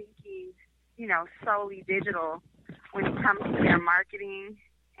start thinking, you know, solely digital when it comes to their marketing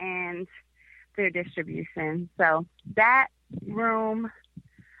and their distribution. So that room,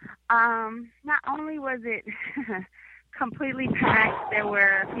 not only was it completely packed, there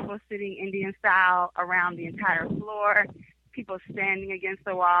were people sitting Indian style around the entire floor, people standing against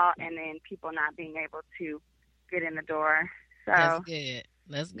the wall, and then people not being able to get in the door. So that's good.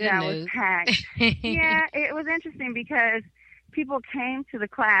 That's good that news. Was packed. Yeah, it was interesting because people came to the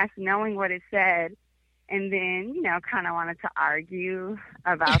class knowing what it said, and then, you know, kind of wanted to argue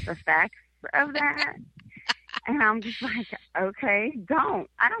about the facts of that. And I'm just like, okay,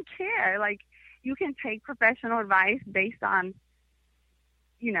 I don't care. Like, you can take professional advice based on,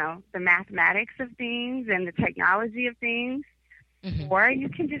 the mathematics of things and the technology of things. Mm-hmm. Or you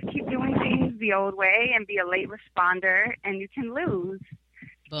can just keep doing things the old way and be a late responder, and you can lose.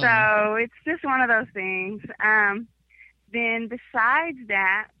 Boom. So it's just one of those things. Then besides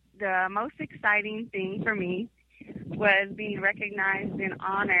that, the most exciting thing for me was being recognized and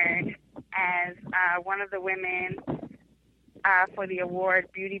honored as one of the women for the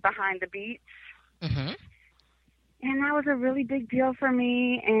award Beauty Behind the Beats. Mm-hmm. And that was a really big deal for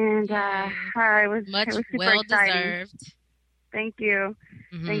me, and it was super exciting. Deserved. Thank you.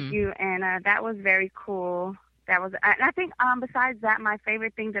 Mm-hmm. Thank you. And that was very cool. And I think besides that, my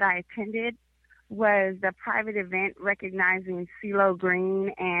favorite thing that I attended was the private event recognizing CeeLo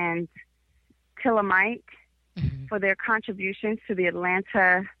Green and Killer Mike for their contributions to the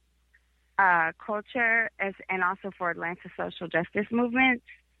Atlanta culture and also for Atlanta social justice movement.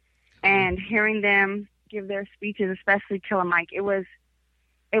 And hearing them give their speeches, especially Killer Mike, it was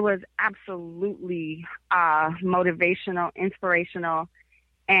absolutely motivational, inspirational,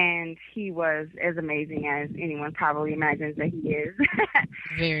 and he was as amazing as anyone probably imagines that he is.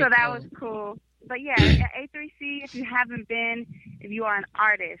 So that was cool. But yeah, at A3C, if you haven't been, if you are an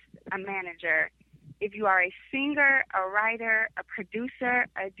artist, a manager, if you are a singer, a writer, a producer,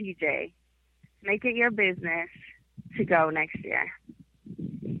 a DJ, make it your business to go next year.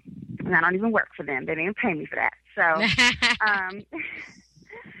 And I don't even work for them. They didn't pay me for that. So,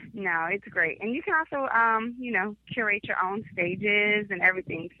 no, it's great. And you can also, curate your own stages and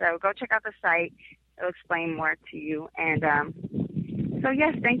everything. So go check out the site. It'll explain more to you. And so,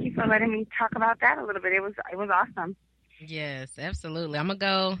 yes, thank you for letting me talk about that a little bit. It was awesome. Yes, absolutely. I'm going to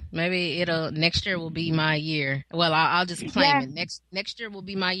go. Maybe next year will be my year. Well, I'll just claim it. Next year will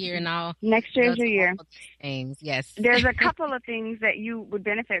be my year, and next year's your year. Things. Yes. There's a couple of things that you would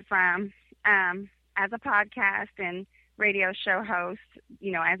benefit from as a podcast and radio show host,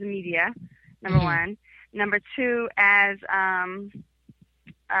 as a media, number one. Number two, as, as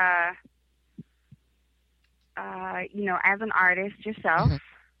an artist yourself. Mm-hmm.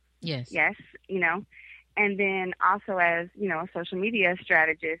 Yes. Yes, and then also as, a social media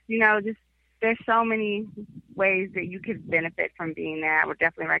strategist. Just there's so many ways that you could benefit from being there. I would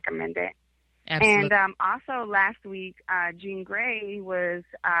definitely recommend it. Absolutely. And also last week, Jean Grey was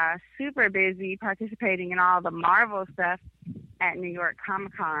super busy participating in all the Marvel stuff at New York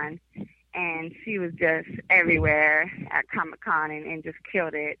Comic Con, and she was just everywhere at Comic Con and just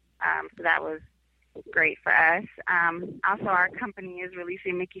killed it. So that was great for us. Also, our company is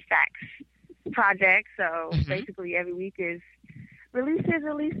releasing Mickey Facts project, so basically every week is releases.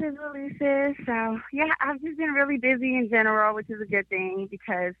 So yeah, I've just been really busy in general, which is a good thing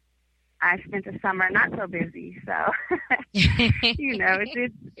because I spent the summer not so busy, so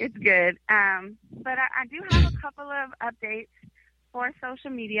it's good. But I do have a couple of updates for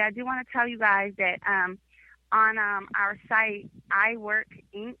social media. I do want to tell you guys that on our site,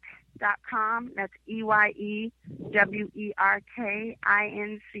 iWorkInc.com, that's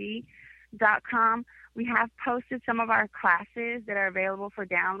EYEWERKINC.com, we have posted some of our classes that are available for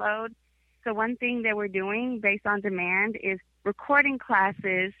download. So one thing that we're doing based on demand is recording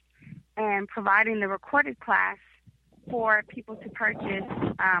classes and providing the recorded class for people to purchase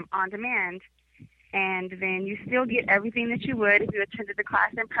on demand. And then you still get everything that you would if you attended the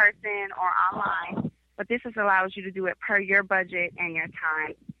class in person or online. But this just allows you to do it per your budget and your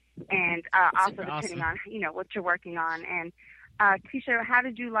time. And also depending on, what you're working on. And Keisha, how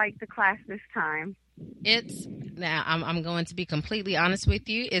did you like the class this time? I'm going to be completely honest with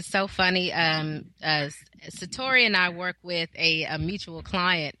you. It's so funny. Satori and I work with a mutual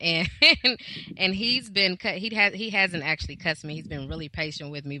client, and he hasn't actually cussed me. He's been really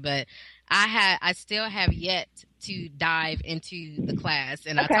patient with me, but I still have yet to dive into the class.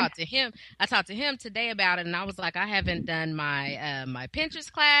 And okay. I talked to him today about it, and I was like, I haven't done my my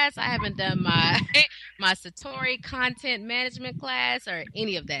Pinterest class. I haven't done my my Satori content management class or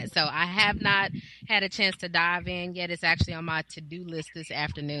any of that. So I have not had a chance to dive in yet. It's actually on my to-do list this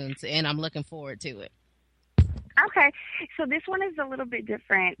afternoon, and I'm looking forward to it. Okay, so this one is a little bit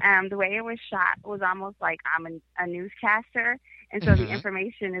different. The way it was shot was almost like I'm a newscaster, and so the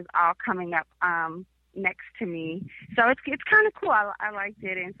information is all coming up next to me. So it's kind of cool. I liked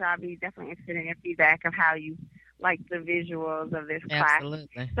it, and so I'll be definitely interested in your feedback of how you like the visuals of this class.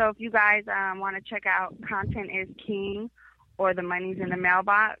 Absolutely. So if you guys want to check out Content is King or The Money's in the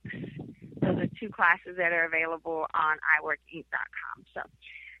Mailbox, those are two classes that are available on iWorkInc.com. So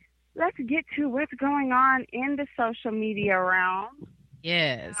let's get to what's going on in the social media realm.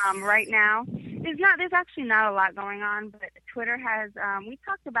 Yes. Right now, there's actually not a lot going on, but Twitter has, we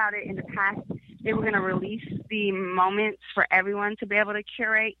talked about it in the past they were going to release the moments for everyone to be able to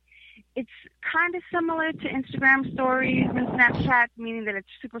curate. It's kind of similar to Instagram stories and Snapchat, meaning that it's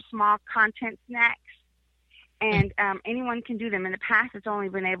super small content snacks, and anyone can do them. In the past, it's only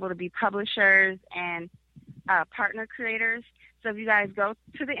been able to be publishers and partner creators. So if you guys go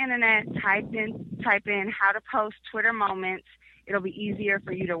to the internet, type in how to post Twitter moments, it'll be easier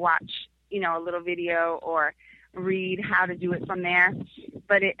for you to watch, a little video or read how to do it from there.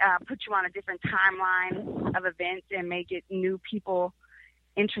 But it puts you on a different timeline of events and make it new people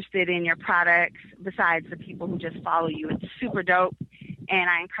interested in your products besides the people who just follow you. It's super dope, and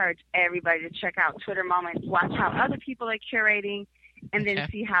I encourage everybody to check out Twitter Moments, watch how other people are curating, and then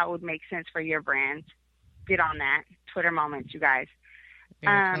see how it would make sense for your brand. Get on that, Twitter Moments, you guys.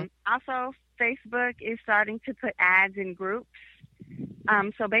 Cool. Also, Facebook is starting to put ads in groups.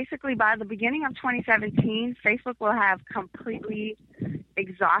 So basically, by the beginning of 2017, Facebook will have completely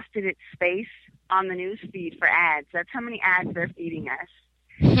exhausted its space on the news feed for ads. That's how many ads they're feeding us.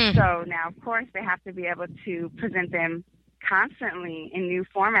 So now, of course, they have to be able to present them constantly in new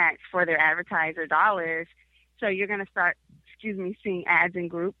formats for their advertiser dollars. So you're going to start, seeing ads in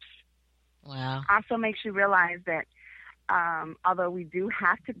groups. Wow. Also makes you realize that although we do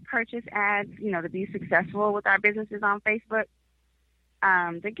have to purchase ads, to be successful with our businesses on Facebook,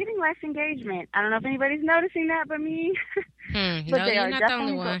 they're getting less engagement. I don't know if anybody's noticing that but me. But no, you're not the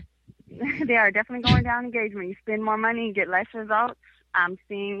only one. They are definitely going down engagement. You spend more money and get less results. I'm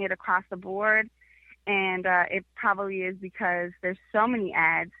seeing it across the board, and it probably is because there's so many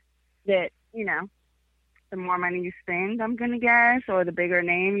ads that, the more money you spend, I'm going to guess, or the bigger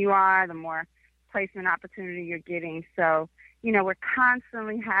name you are, the more placement opportunity you're getting. So, we're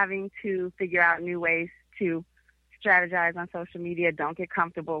constantly having to figure out new ways to strategize on social media. Don't get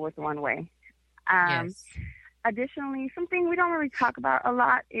comfortable with one way. Yes. Additionally, something we don't really talk about a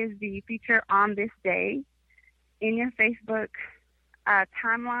lot is the feature On This Day in your Facebook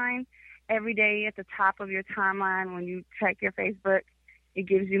timeline. Every day at the top of your timeline, when you check your Facebook, it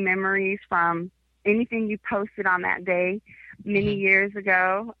gives you memories from anything you posted on that day many years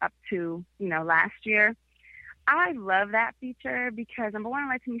ago up to, last year. I love that feature because, number one, it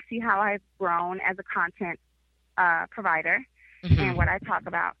lets me see how I've grown as a content provider and what I talk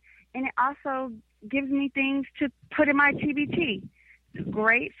about. And it also gives me things to put in my TBT. It's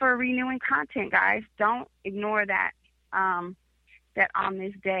great for renewing content, guys. Don't ignore that that On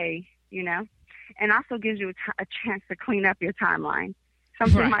This Day, and also gives you a chance to clean up your timeline.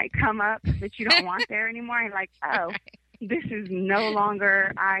 Something might come up that you don't want there anymore. You're like, oh, this is no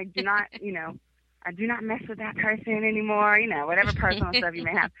longer, I do not mess with that person anymore, whatever personal stuff you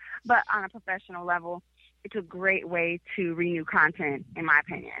may have. But on a professional level, it's a great way to renew content, in my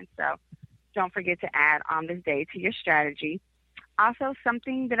opinion. So don't forget to add On This Day to your strategy. Also,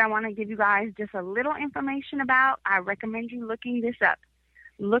 something that I want to give you guys just a little information about, I recommend you looking this up.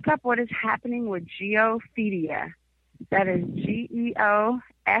 Look up what is happening with Geofeedia. That is Geofeedia.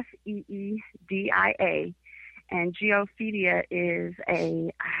 And Geofeedia is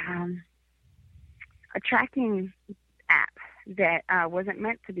a tracking app that wasn't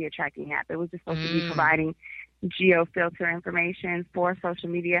meant to be a tracking app. It was just supposed to be providing geofilter information for social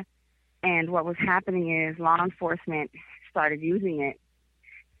media. And what was happening is law enforcement started using it.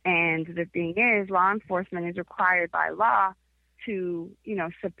 And the thing is, law enforcement is required by law to,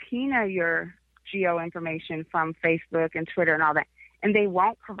 subpoena your geo information from Facebook and Twitter and all that. And they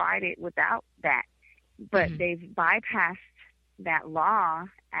won't provide it without that. But they've bypassed that law,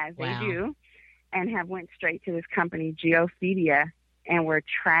 as they do, and have went straight to this company, Geofeedia, and we're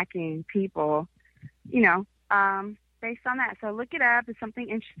tracking people, based on that. So look it up. It's something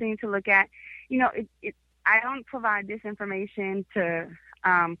interesting to look at. I don't provide this information to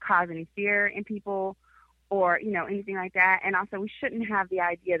cause any fear in people or, anything like that. And also, we shouldn't have the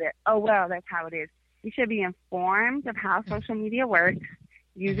idea that, oh, well, that's how it is. We should be informed of how social media works,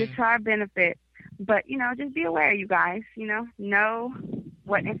 use it to our benefit. But, just be aware, you guys, know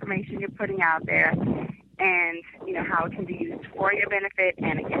what information you're putting out there and, how it can be used for your benefit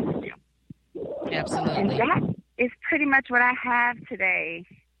and against you. Absolutely. And that is pretty much what I have today.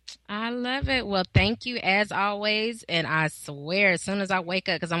 I love it. Well, thank you as always. And I swear, as soon as I wake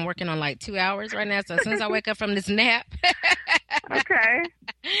up, because I'm working on like 2 hours right now. So as soon as I wake up from this nap, okay,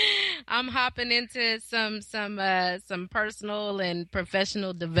 I'm hopping into some personal and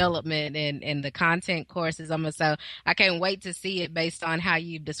professional development and the content courses. So I can't wait to see it based on how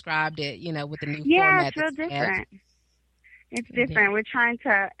you described it, with the new format. Yeah, it's real different. It's different. We're trying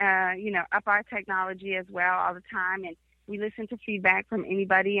to, up our technology as well all the time. And we listen to feedback from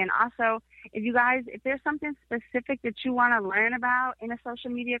anybody. And also, if there's something specific that you want to learn about in a social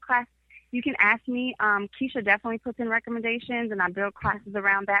media class, you can ask me. Keisha definitely puts in recommendations, and I build classes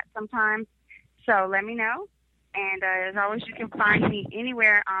around that sometimes. So let me know. And as always, you can find me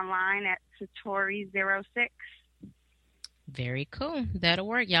anywhere online at Satori06. Very cool. That'll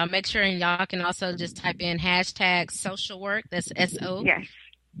work. Y'all make sure, and y'all can also just type in hashtag social work. That's Yes.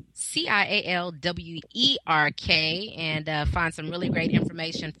 SOCIALWERK, and find some really great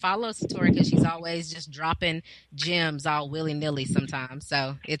information. Follow Satori because she's always just dropping gems all willy-nilly sometimes.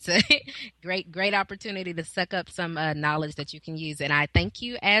 So it's a great opportunity to suck up some knowledge that you can use. And I thank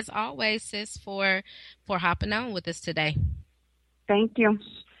you, as always, sis, for hopping on with us today. Thank you.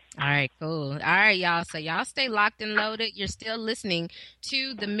 All right, cool. All right, y'all. So y'all stay locked and loaded. You're still listening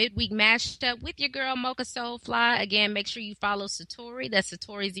to the Midweek Mashup with your girl, Mocha Soulfly. Again, make sure you follow Satori. That's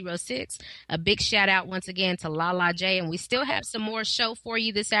Satori06. A big shout out once again to Lala J. And we still have some more show for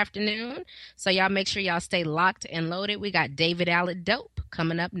you this afternoon. So y'all make sure y'all stay locked and loaded. We got David Allen Dope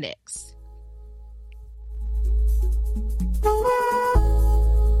coming up next.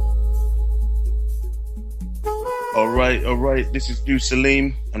 All right. This is New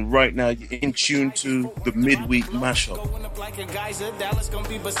Salim, and right now you're in tune to the Midweek Mashup. Like a geyser, Dallas gonna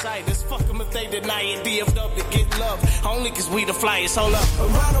be beside us. Fuck them if they deny it. DFW get love, only cause we the flyers. Hold up.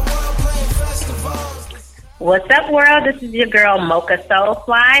 Around the world playing festivals. What's up, world? This is your girl, Mocha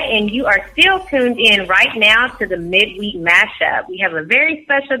Soulfly, and you are still tuned in right now to the Midweek Mashup. We have a very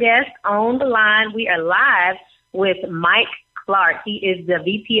special guest on the line. We are live with Mike Clark. He is the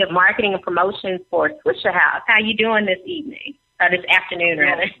VP of Marketing and Promotions for Swisher House. How you doing this evening? Or this afternoon,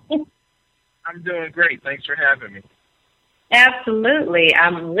 rather. I'm doing great. Thanks for having me. Absolutely.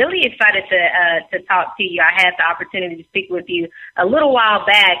 I'm really excited to talk to you. I had the opportunity to speak with you a little while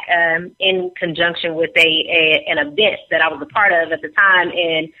back in conjunction with an event that I was a part of at the time.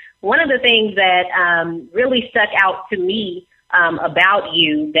 And one of the things that really stuck out to me about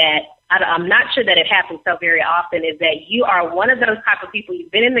you that I'm not sure that it happens so very often is that you are one of those type of people.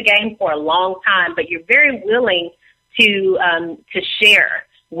 You've been in the game for a long time, but you're very willing to share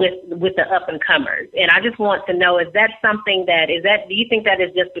with the up and comers. And I just want to know, is that something do you think that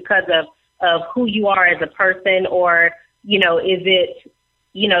is just because of who you are as a person, or, is it,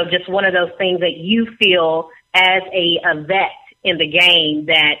 just one of those things that you feel as a vet in the game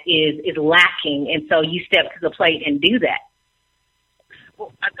that is lacking, and so you step to the plate and do that?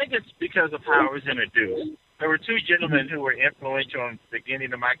 Well, I think it's because of how I was introduced. There were two gentlemen who were influential in the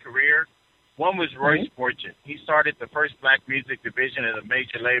beginning of my career. One was Royce Fortune. He started the first black music division at a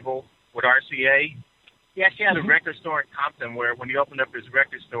major label with RCA. He actually had a record store in Compton where when he opened up his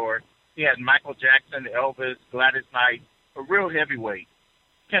record store, he had Michael Jackson, Elvis, Gladys Knight, a real heavyweight.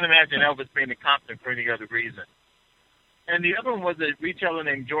 Can't imagine Elvis being in Compton for any other reason. And the other one was a retailer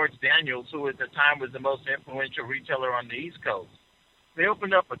named George Daniels, who at the time was the most influential retailer on the East Coast. They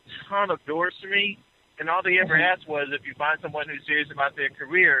opened up a ton of doors for me, and all they ever asked was, if you find someone who's serious about their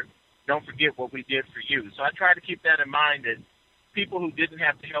career, don't forget what we did for you. So I try to keep that in mind, that people who didn't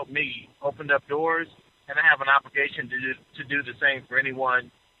have to help me opened up doors, and I have an obligation to do the same for anyone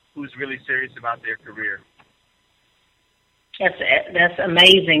who's really serious about their career. That's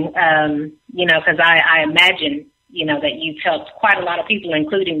amazing, because I imagine, that you've helped quite a lot of people,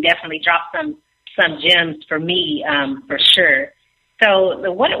 including definitely dropped some gems for me, for sure.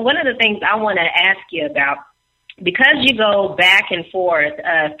 So one of the things I want to ask you about, because you go back and forth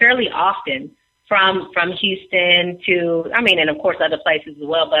fairly often from Houston to, and of course other places as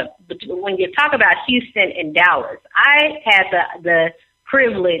well, but when you talk about Houston and Dallas, I had the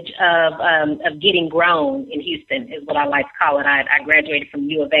privilege of getting grown in Houston, is what I like to call it. I graduated from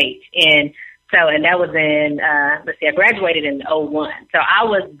U of H, and that was in, I graduated in 2001. So I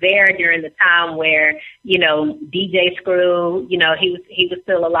was there during the time where, DJ Screw, he was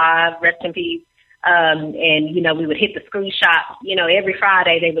still alive, rest in peace. And, we would hit the Screw shop, every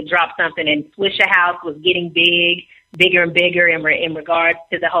Friday they would drop something, and Swisher House was getting bigger and bigger in regards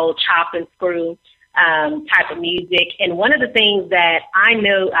to the whole chop and screw type of music. And one of the things that I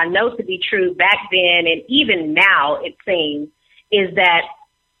know to be true back then, and even now it seems, is that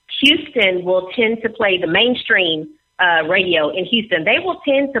Houston will tend to play the mainstream radio in Houston. They will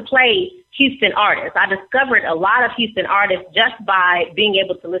tend to play Houston artists. I discovered a lot of Houston artists just by being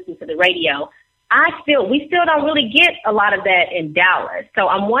able to listen to the radio. We still don't really get a lot of that in Dallas. So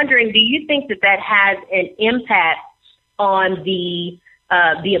I'm wondering, do you think that has an impact on the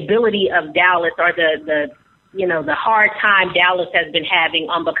ability of Dallas, or the hard time Dallas has been having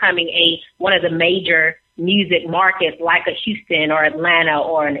on becoming one of the major music markets like a Houston or Atlanta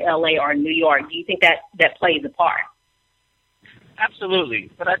or an LA or New York? Do you think that plays a part? Absolutely.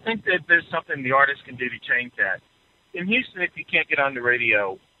 But I think that there's something the artist can do to change that. In Houston, if you can't get on the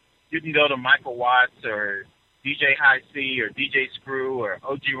radio, You can go to Michael Watts or DJ High C or DJ Screw or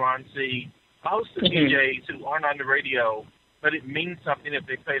OG Ron C, a host of DJs who aren't on the radio, but it means something if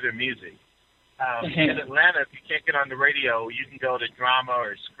they play their music. In Atlanta, if you can't get on the radio, you can go to Drama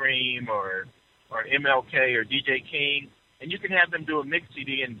or Scream or MLK or DJ King, and you can have them do a mix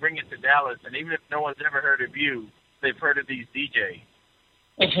CD and bring it to Dallas. And even if no one's ever heard of you, they've heard of these DJs.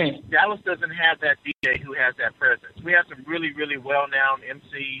 Dallas doesn't have that DJ who has that presence. We have some really, really well-known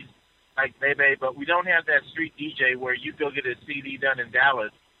MCs like Bebe, but we don't have that street DJ where you go get a CD done in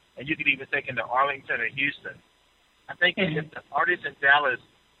Dallas, and you could even take it to Arlington or Houston. I think if the artists in Dallas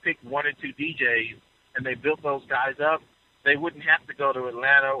picked one or two DJs and they built those guys up, they wouldn't have to go to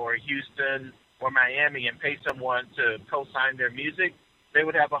Atlanta or Houston or Miami and pay someone to co-sign their music. They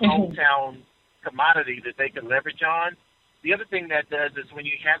would have a hometown commodity that they could leverage on. The other thing that does is when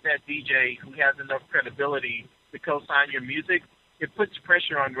you have that DJ who has enough credibility to co-sign your music, it puts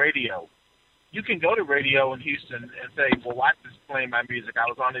pressure on radio. You can go to radio in Houston and say, well, Watts is playing my music. I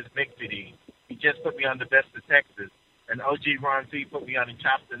was on his mix CD. He just put me on the Best of Texas. And OG Ron C put me on the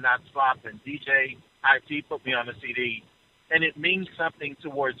Chopped and Not Slopped. And DJ IT put me on the CD. And it means something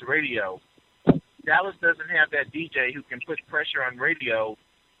towards radio. Dallas doesn't have that DJ who can put pressure on radio.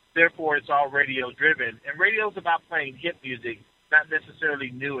 Therefore, it's all radio-driven. And radio's about playing hit music, not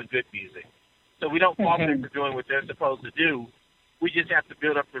necessarily new and good music. So we don't fault them for doing what they're supposed to do. We just have to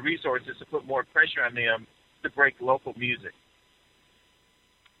build up the resources to put more pressure on them to break local music.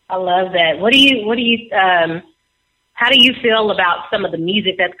 I love that. How do you feel about some of the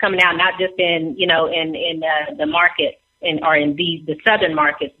music that's coming out, not just in the market or in the southern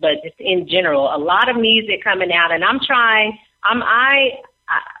markets, but just in general? A lot of music coming out, and I'm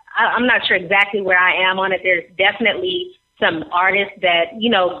not sure exactly where I am on it. There's definitely some artists that,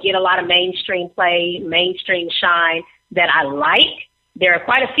 get a lot of mainstream play, mainstream shine that I like. There are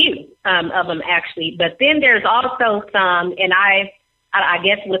quite a few of them, actually. But then there's also some, and I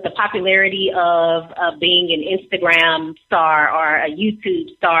guess with the popularity of being an Instagram star or a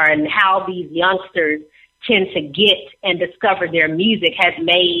YouTube star and how these youngsters tend to get and discover their music has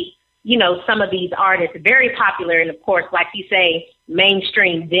made, some of these artists very popular. And, of course, like you say,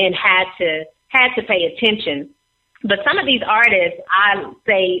 mainstream then had to pay attention. But some of these artists,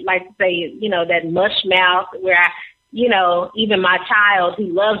 that mush mouth where even my child who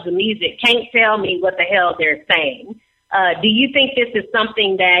loves the music can't tell me what the hell they're saying. Do you think this is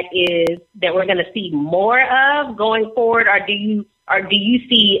something that we're going to see more of going forward, or do you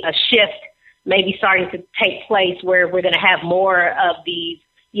see a shift maybe starting to take place where we're going to have more of these,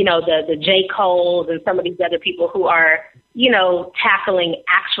 the J. Cole's and some of these other people who are, tackling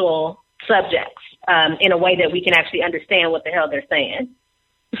actual subjects in a way that we can actually understand what the hell they're saying?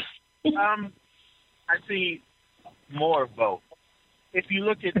 I see more of both. If you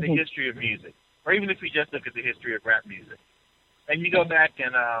look at the history of music, or even if you just look at the history of rap music, and you go back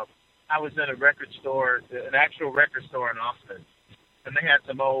and I was in a record store, an actual record store in Austin, and they had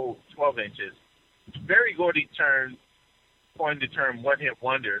some old 12 inches. Barry Gordy coined the term one-hit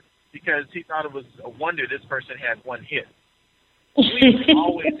wonder because he thought it was a wonder this person had one hit. We've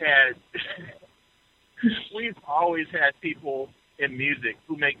always had people in music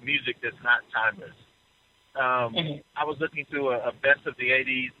who make music that's not timeless. I was looking through a best of the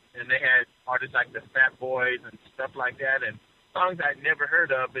 80s, and they had artists like the Fat Boys and stuff like that, and songs I'd never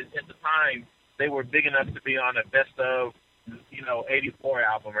heard of, but at the time, they were big enough to be on a best of, 84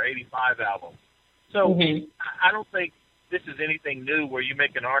 album or 85 album. So I don't think this is anything new where you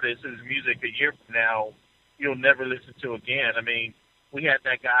make an artist whose music a year from now you'll never listen to again. I mean, we had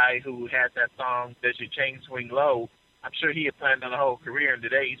that guy who had that song, Does Your Chain Swing Low? I'm sure he had planned on a whole career, and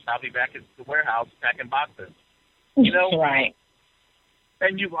today he's probably back at the warehouse packing boxes. Right.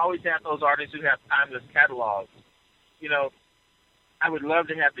 And you've always had those artists who have timeless catalogs. I would love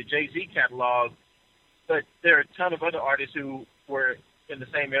to have the Jay-Z catalog, but there are a ton of other artists who were in the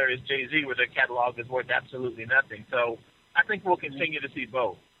same area as Jay-Z where their catalog is worth absolutely nothing. So I think we'll continue to see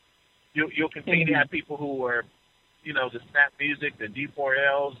both. You'll continue to have people who are, the Snap Music, the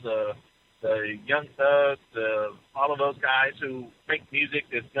D4Ls, the Young Thugs, all of those guys who make music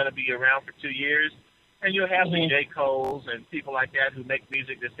that's going to be around for 2 years. And you'll have the J. Cole's and people like that who make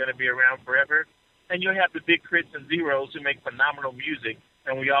music that's going to be around forever. And you'll have the Big Crits and Zeros who make phenomenal music,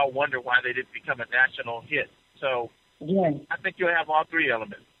 and we all wonder why they didn't become a national hit. So I think you'll have all three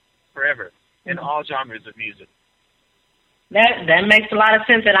elements forever in all genres of music. That makes a lot of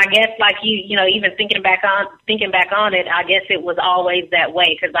sense, and I guess like you know, even thinking back on it, I guess it was always that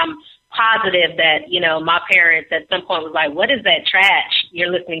way because I'm positive that you know my parents at some point was like, "What is that trash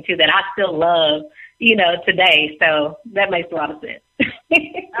you're listening to that I still love?" You know, today. So that makes a lot of sense.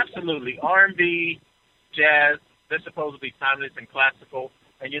 Absolutely, R&B, jazz. They're supposed to be timeless and classical,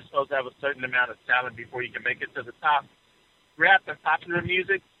 and you're supposed to have a certain amount of talent before you can make it to the top. Rap and popular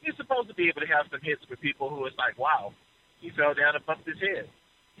music, you're supposed to be able to have some hits with people who it's like, wow. He fell down and bumped his head.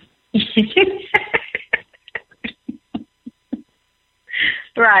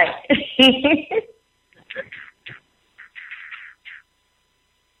 Right.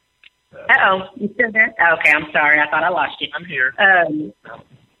 Uh-oh. You still there? Okay, I'm sorry. I thought I lost you. I'm here.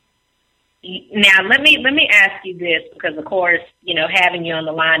 Now, let me ask you this, because, of course, you know, having you on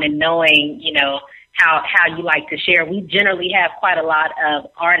the line and knowing, you know, how you like to share, we generally have quite a lot of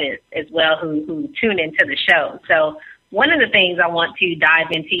artists as well who tune into the show. So one of the things I want to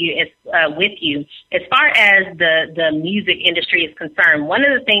dive into is with you, as far as the music industry is concerned, one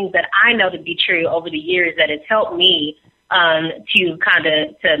of the things that I know to be true over the years that has helped me to kind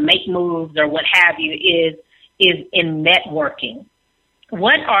of to make moves or what have you is in networking.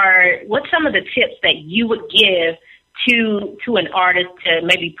 What's some of the tips that you would give to an artist to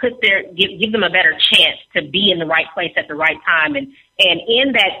maybe give them a better chance to be in the right place at the right time, and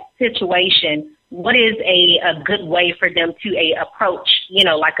in that situation, what is a good way for them to approach, you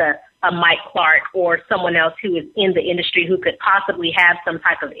know, like a Mike Clark or someone else who is in the industry who could possibly have some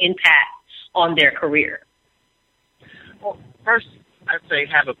type of impact on their career? Well, first, I'd say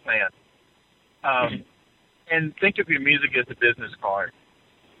have a plan. And think of your music as a business card.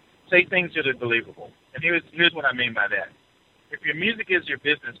 Say things that are believable. And here's what I mean by that. If your music is your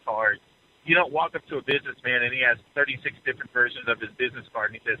business card, you don't walk up to a businessman and he has 36 different versions of his business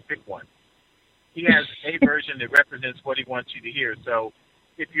card and he says, pick one. He has a version that represents what he wants you to hear. So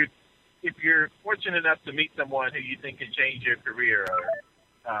if you're fortunate enough to meet someone who you think can change your career,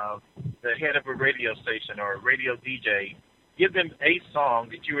 or the head of a radio station or a radio DJ, give them a song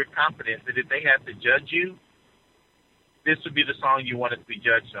that you are confident that if they had to judge you, this would be the song you wanted to be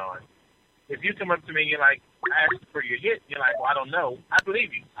judged on. If you come up to me and you're like, I asked for your hit, you're like, well, I don't know. I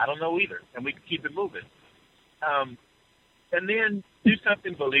believe you. I don't know either. And we can keep it moving. And then do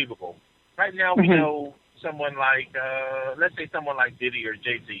something believable. Right now we know someone like, let's say someone like Diddy or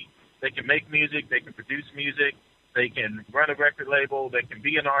Jay-Z. They can make music. They can produce music. They can run a record label. They can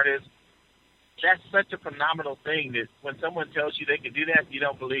be an artist. That's such a phenomenal thing that when someone tells you they can do that, you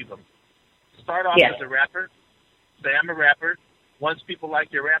don't believe them. Start off as a rapper. Say, I'm a rapper. Once people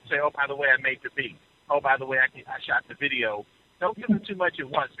like your rap, say, oh, by the way, I made the beat. Oh, by the way, I shot the video. Don't give them too much at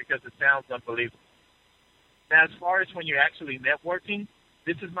once because it sounds unbelievable. Now, as far as when you're actually networking,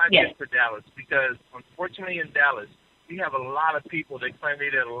 this is my tip for Dallas, because unfortunately in Dallas, we have a lot of people that claim they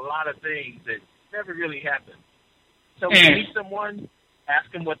did a lot of things that never really happened. So when you meet someone,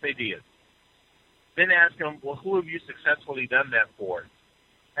 ask them what they did. Then ask them, well, who have you successfully done that for?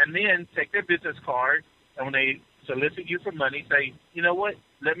 And then take their business card, and when they solicit you for money, say, you know what,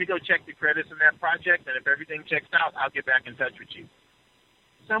 let me go check the credits in that project, and if everything checks out, I'll get back in touch with you.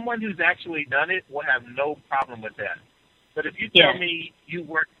 Someone who's actually done it will have no problem with that. But if you tell me you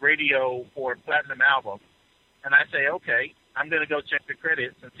worked radio for a platinum album, and I say, okay, I'm going to go check the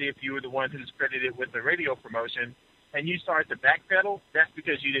credits and see if you were the one who's credited with the radio promotion, and you start to backpedal, that's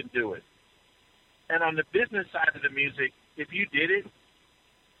because you didn't do it. And on the business side of the music, if you did it,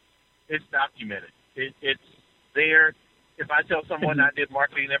 it's documented. It's there. If I tell someone I did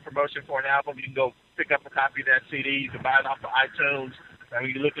marketing and promotion for an album, you can go pick up a copy of that CD. You can buy it off of iTunes. And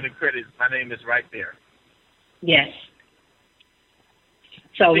when you look at the credits, my name is right there. Yes.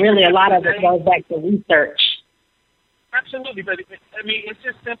 So really a lot of it goes back to research. Absolutely. But, I mean, it's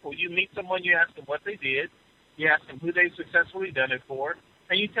just simple. You meet someone, you ask them what they did. You ask them who they've successfully done it for.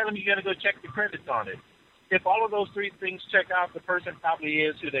 And you tell them you're going to go check the credits on it. If all of those three things check out, the person probably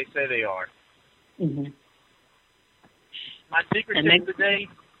is who they say they are. Mm-hmm. My secret tip today,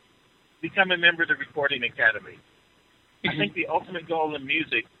 become a member of the Recording Academy. I think the ultimate goal in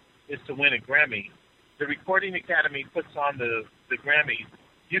music is to win a Grammy. The Recording Academy puts on the Grammys.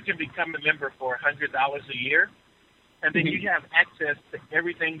 You can become a member for $100 a year, and then you have access to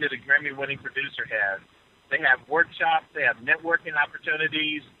everything that a Grammy-winning producer has. They have workshops. They have networking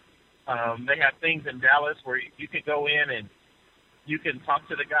opportunities. They have things in Dallas where you can go in and you can talk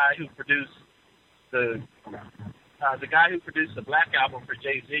to the guy who produced the Black album for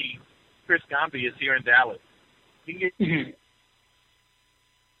Jay-Z. Chris Gombe is here in Dallas. You can get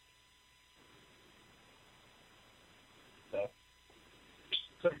so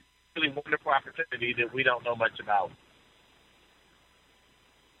it's a really wonderful opportunity that we don't know much about.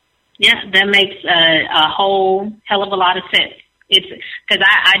 Yeah, that makes a whole hell of a lot of sense. It's because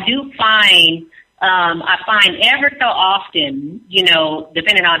I do find I find ever so often, you know,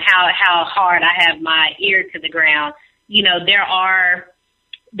 depending on how hard I have my ear to the ground, you know, there are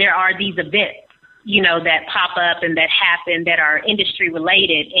these events, you know, that pop up and that happen that are industry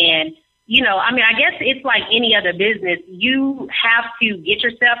related. And, you know, I mean, I guess it's like any other business. You have to get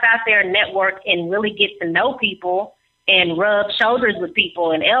yourself out there, network, and really get to know people and rub shoulders with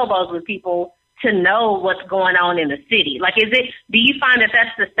people and elbows with people to know what's going on in the city. Like, do you find that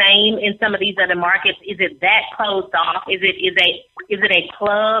that's the same in some of these other markets? Is it that closed off? Is it a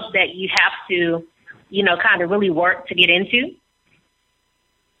club that you have to, you know, kind of really work to get into?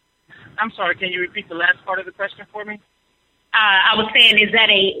 I'm sorry, can you repeat the last part of the question for me? I was saying,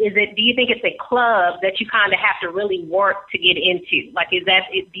 do you think it's a club that you kind of have to really work to get into? Like, do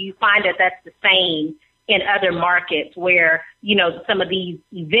you find that that's the same in other markets where, you know, some of these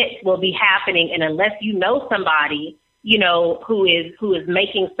events will be happening, and unless you know somebody, you know, who is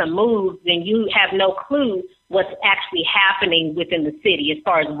making some moves, then you have no clue what's actually happening within the city as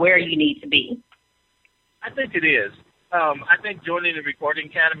far as where you need to be? I think it is. I think joining the Recording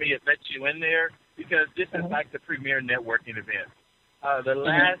Academy, it lets you in there because this is like the premier networking event. The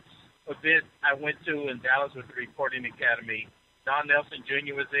last event I went to in Dallas was the Recording Academy. Don Nelson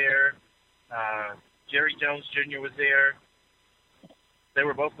Jr. was there. Jerry Jones Jr. was there. They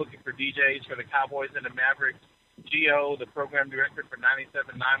were both looking for DJs for the Cowboys and the Mavericks. Gio, the program director for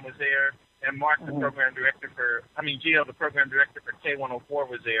 97.9, was there. And Mark, the program director Gio, the program director for K104,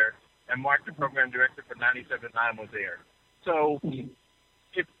 was there. And Mark, the program director for 97.9, was there. So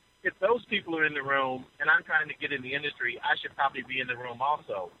if those people are in the room and I'm trying to get in the industry, I should probably be in the room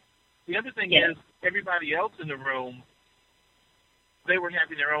also. The other thing is everybody else in the room, they were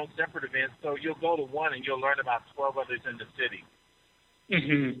having their own separate events, so you'll go to one and you'll learn about 12 others in the city.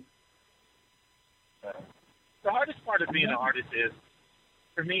 Mm-hmm. The hardest part of being an artist is,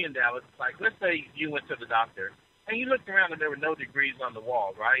 for me in Dallas, like, let's say you went to the doctor, and you looked around and there were no degrees on the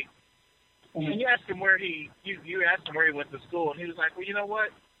wall, right? And you asked him where he went to school, and he was like, well, you know what?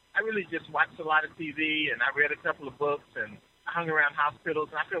 I really just watched a lot of TV, and I read a couple of books, and I hung around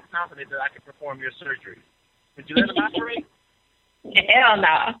hospitals, and I feel confident that I can perform your surgery. Would you let him operate? Hell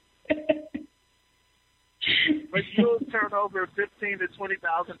no. But you'll turn over $15,000 to $20,000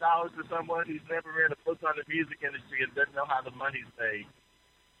 to someone who's never read a book on the music industry and doesn't know how the money's made.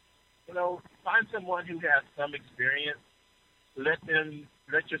 You know, find someone who has some experience. Let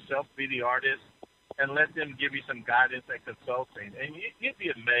yourself be the artist, and let them give you some guidance and consulting. And you'd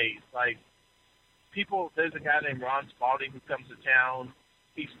be amazed. Like, there's a guy named Ron Spalding who comes to town.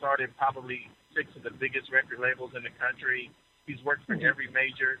 He started probably 6 of the biggest record labels in the country. He's worked for every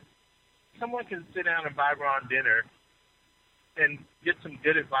major. Someone can sit down and buy Ron dinner and get some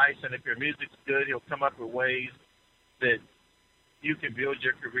good advice, and if your music's good, he'll come up with ways that you can build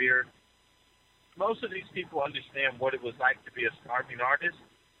your career. Most of these people understand what it was like to be a starving artist,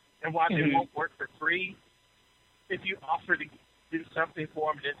 and while they won't work for free, if you offer to do something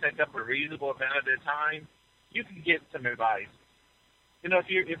for them and then take up a reasonable amount of their time, you can get some advice. You know, if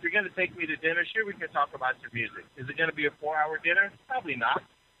you're going to take me to dinner, sure, we can talk about your music. Is it going to be a 4-hour dinner? Probably not.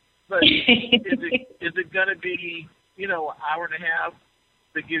 But is it going to be, you know, an hour and a half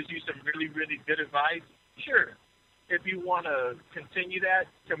that gives you some really, really good advice? Sure. If you want to continue that,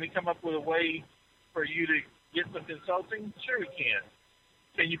 can we come up with a way for you to get some consulting? Sure, we can.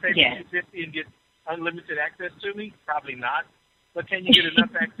 Can you pay me $250 and get unlimited access to me? Probably not. But can you get enough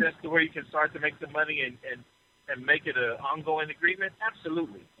access to where you can start to make some money and make it an ongoing agreement?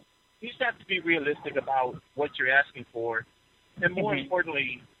 Absolutely. You just have to be realistic about what you're asking for. And more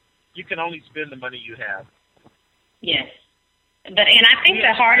importantly, you can only spend the money you have. Yes. And I think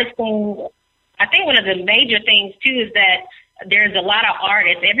the hardest thing, I think one of the major things, too, is that there's a lot of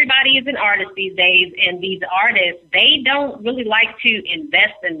artists. Everybody is an artist these days, and these artists, they don't really like to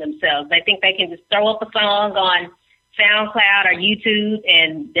invest in themselves. They think they can just throw up a song on SoundCloud or YouTube,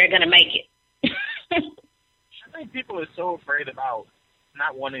 and they're going to make it. I think people are so afraid about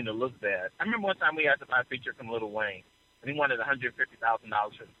not wanting to look bad. I remember one time we had to buy a feature from Lil Wayne, and he wanted $150,000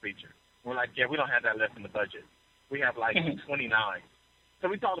 for the feature. We're like, yeah, we don't have that left in the budget. We have like 29. So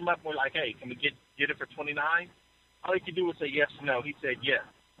we called him up and we're like, hey, can we get it for 29? All he could do was say yes or no. He said yes.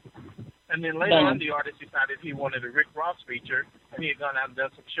 And then later on, the artist decided he wanted a Rick Ross feature, and he had gone out and done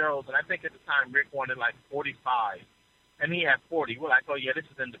some shows. And I think at the time, Rick wanted like 45, and he had 40. We're like, oh, yeah, this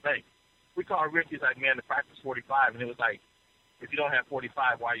is in the bank. We called Rick. He's like, man, the price is 45. And it was like, if you don't have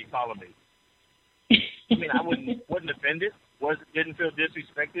 45, why are you calling me? I mean, I wasn't offended. Didn't feel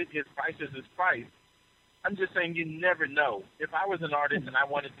disrespected. His price is his price. I'm just saying you never know. If I was an artist and I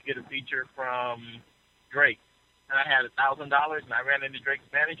wanted to get a feature from Drake, and I had $1,000 and I ran into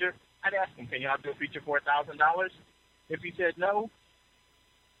Drake's manager, I'd ask him, can y'all do a feature for $1,000? If he said no,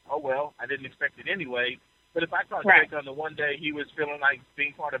 oh well, I didn't expect it anyway. But if I caught Drake on the one day he was feeling like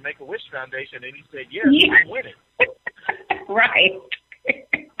being part of Make-A-Wish Foundation and he said yes, I'm winning. Right.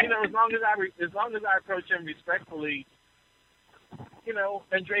 You know, as long as I approach him respectfully, you know,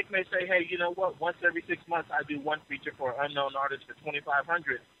 and Drake may say, hey, you know what? Once every 6 months, I do one feature for an unknown artist for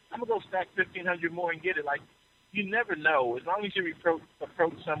 $2,500. I'm gonna go stack $1,500 more and get it. Like, you never know. As long as you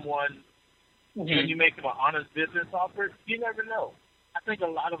approach someone and you make them an honest business offer, you never know. I think a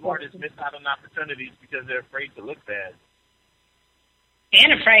lot of artists miss out on opportunities because they're afraid to look bad.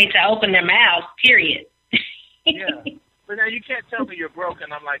 And afraid to open their mouths, period. Yeah. But now you can't tell me you're broke,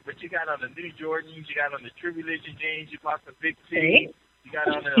 and I'm like, but you got on the new Jordans, you got on the True Religion jeans, you bought the Big T, you got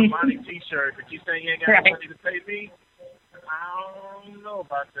on the Armani T-shirt, but you saying you ain't got no money to pay me? I don't know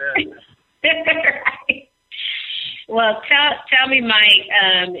about that. Right. Well, tell me, Mike.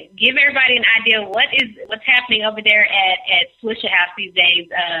 Give everybody an idea what's happening over there at Swisher House these days.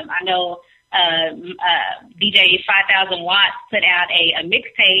 I know DJ 5000 Watts put out a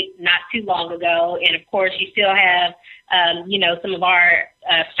mixtape not too long ago, and of course you still have some of our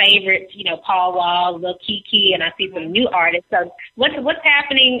favorites, Paul Wall, Lil Kiki, and I see some new artists. So what's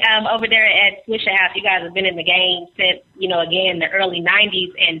happening over there at Swisher House? You guys have been in the game since again the early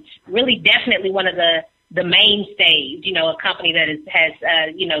 '90s, and really definitely one of the mainstays, a company that has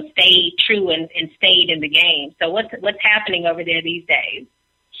stayed true and stayed in the game. So what's happening over there these days?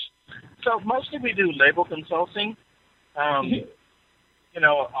 So mostly we do label consulting.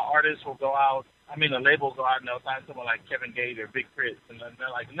 Artists will go out. A label will go out and they'll find someone like Kevin Gates or Big Chris, and they're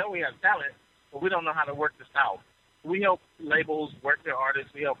like, no, we have talent, but we don't know how to work this out. We help labels work their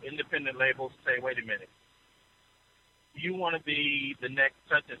artists. We help independent labels say, wait a minute, you want to be the next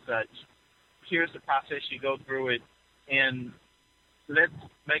such and such. Here's the process, you go through it, and let's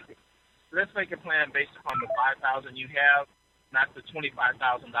make a plan based upon the $5,000 you have, not the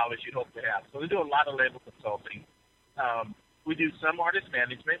 $25,000 you'd hope to have. So we do a lot of label consulting. We do some artist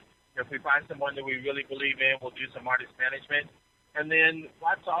management. If we find someone that we really believe in, we'll do some artist management. And then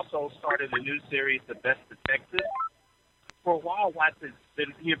Watts also started a new series, The Best Detective. For a while, Watts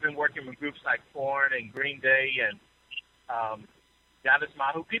he had been working with groups like Korn and Green Day and Goddess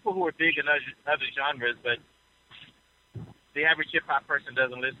Mahu, people who are big in other genres, but the average hip-hop person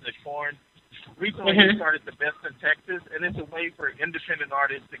doesn't listen to Korn. Recently, we started The Best in Texas, and it's a way for independent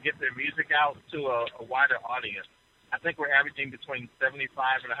artists to get their music out to a wider audience. I think we're averaging between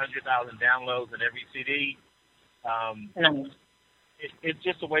 75 and 100,000 downloads in every CD. It's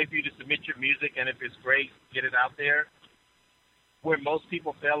just a way for you to submit your music, and if it's great, get it out there. Where most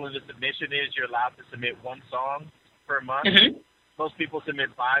people fail in the submission is you're allowed to submit one song per month. Most people submit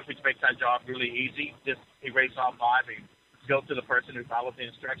 5, which makes our job really easy. Just erase all 5 and go to the person who followed the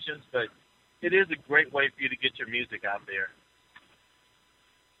instructions. But it is a great way for you to get your music out there.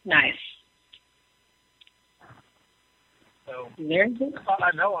 Nice. So that's all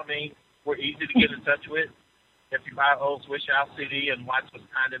I know. We're easy to get in touch with. If you buy an old Swish House CD and Watts was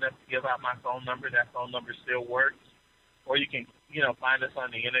kind enough to give out my phone number, that phone number still works. Or you can, find us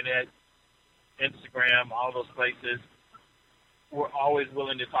on the internet, Instagram, all those places. We're always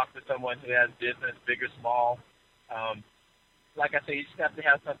willing to talk to someone who has business, big or small. Like I say, you just have to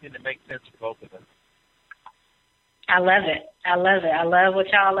have something that makes sense for both of us. I love it. I love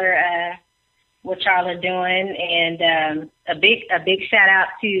what y'all are doing, and a big shout out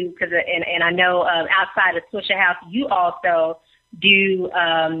to and I know outside of Swisher House, you also do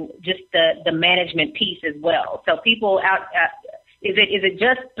just the management piece as well. So people out. Is it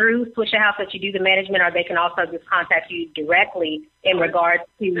just through Swisher House that you do the management, or they can also just contact you directly in regards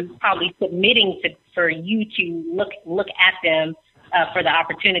to probably submitting for you to look at them for the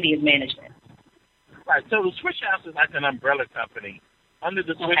opportunity of management? Right. So the Swisher House is like an umbrella company. Under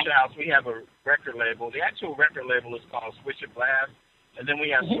the Swisher House, we have a record label. The actual record label is called Swisher Blast, and then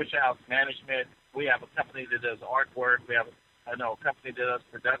we have Swisher House Management. We have a company that does artwork. We have a company that does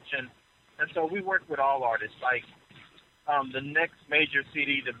production, and so we work with all artists. Like the next major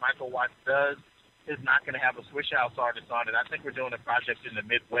CD that Michael Watts does is not going to have a Swisher House artist on it. I think we're doing a project in the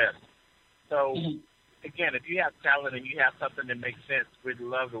Midwest. So again, if you have talent and you have something that makes sense, we'd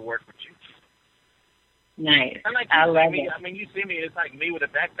love to work with you. Nice. I love it. You see me, it's like me with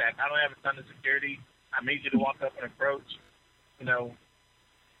a backpack. I don't have a ton of security. I'm easy to walk up and approach.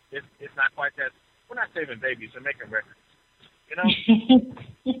 It's not quite that. We're not saving babies. We're making records.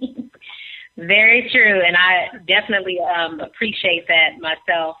 Very true, and I definitely appreciate that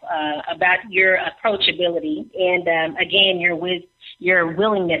myself about your approachability and again your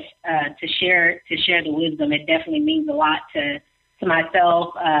willingness to share the wisdom. It definitely means a lot to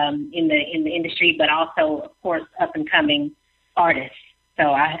myself in the industry, but also of course up and coming artists.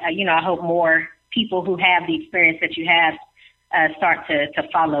 So I hope more people who have the experience that you have start to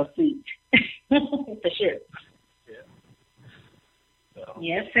follow suit. For sure.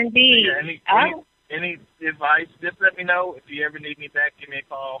 Yes, indeed. Any advice, just let me know. If you ever need me back, give me a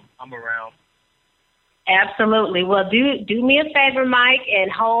call. I'm around. Absolutely. Well, do me a favor, Mike,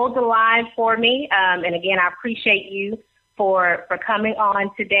 and hold the line for me. And again, I appreciate you for coming on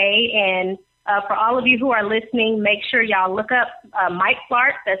today. And for all of you who are listening, make sure y'all look up Mike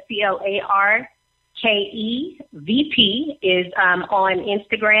Clark. That's CLARKE VP is on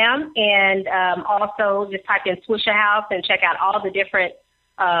Instagram, and also just type in Swishahouse and check out all the different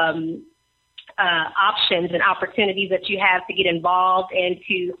options and opportunities that you have to get involved and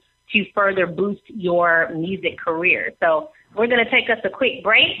to further boost your music career. So we're going to take us a quick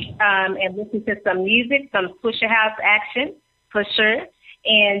break and listen to some music, some Swishahouse action for sure.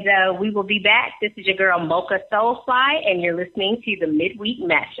 And we will be back. This is your girl Mocha Soulfly, and you're listening to the Midweek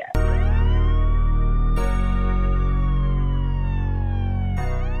Mashup.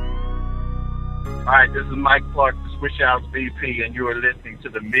 All right, this is Mike Clark, the Swishahouse VP, and you are listening to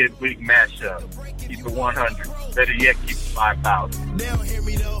the Midweek Mashup. Keep it 100. Better yet, keep it 5,000. They don't hear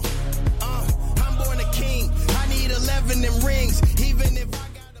me though. I'm born a king. I need 11 them rings, even if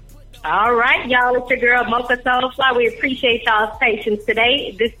All right, y'all, it's your girl Mocha Soulfly. We appreciate y'all's patience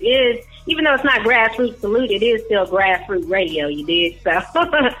today. This is, even though it's not Grassroots Salute, it is still Grassroots Radio, you did. So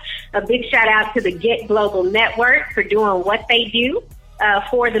a big shout out to the Get Global Network for doing what they do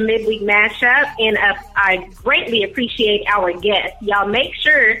for the Midweek Mashup. And I greatly appreciate our guests. Y'all make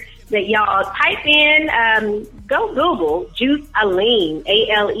sure that y'all type in, go Google Juice Aleem,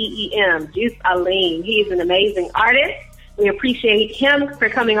 Aleem, Juice Aleem. He is an amazing artist. We appreciate him for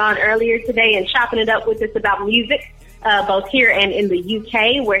coming on earlier today and chopping it up with us about music, both here and in the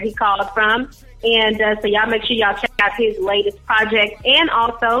UK, where he called from. And so y'all make sure y'all check out his latest project and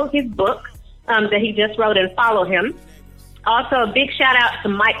also his book that he just wrote, and follow him. Also, a big shout out to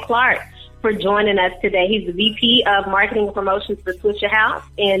Mike Clark for joining us today. He's the VP of Marketing and Promotions for Swishahouse,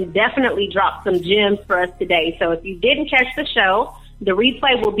 and definitely dropped some gems for us today. So if you didn't catch the show, the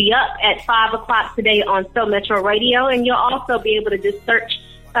replay will be up at 5 o'clock today on Soul Metro Radio, and you'll also be able to just search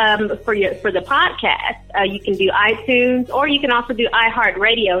for the podcast. You can do iTunes, or you can also do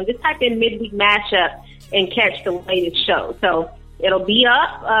iHeartRadio, and just type in Midweek Mashup and catch the latest show. So it'll be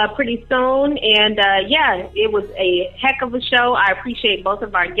up pretty soon, and yeah, it was a heck of a show. I appreciate both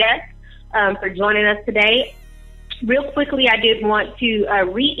of our guests for joining us today. Real quickly, I did want to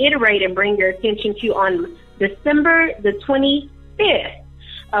reiterate and bring your attention to on December the 25th,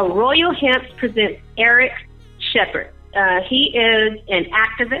 Royal Hemps presents Eric Shepherd. He is an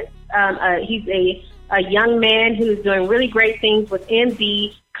activist. He's a young man who's doing really great things within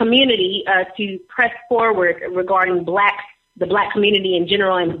the community to press forward regarding the Black community in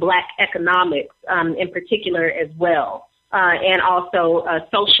general, and Black economics in particular as well, and also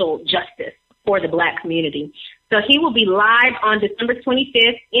social justice for the Black community. So he will be live on December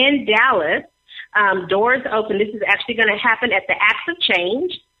 25th in Dallas. Doors open. This is actually going to happen at the Acts of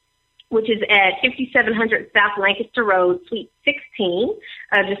Change, which is at 5700 South Lancaster Road, Suite 16.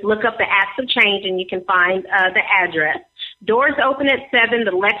 Just look up the Acts of Change and you can find the address. Doors open at 7.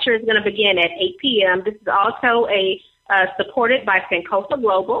 The lecture is going to begin at 8 p.m. This is also supported by Sankofa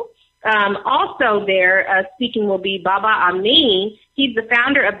Global. Also there speaking will be Baba Amin. He's the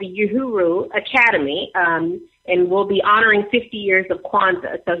founder of the Uhuru Academy, and we'll be honoring 50 years of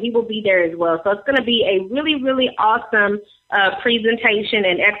Kwanzaa. So he will be there as well. So it's going to be a really, really awesome presentation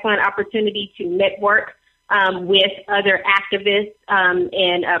and excellent opportunity to network with other activists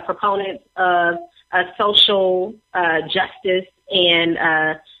and proponents of social justice and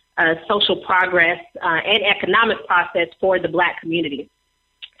social progress and economic process for the Black community.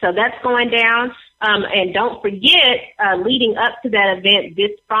 So that's going down. And don't forget, leading up to that event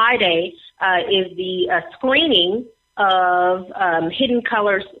this Friday is the screening of Hidden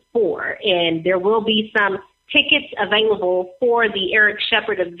Colors 4. And there will be some tickets available for the Eric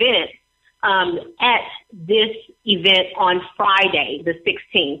Shepherd event at this event on Friday, the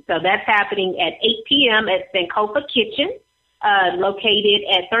 16th. So that's happening at 8 p.m. at Sankofa Kitchen, located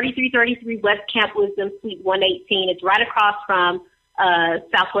at 3333 West Camp Wisdom, Suite 118. It's right across from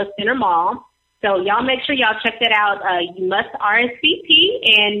Southwest Center Mall. So y'all make sure y'all check that out. You must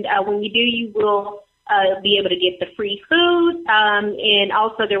RSVP, and when you do, you will be able to get the free food. And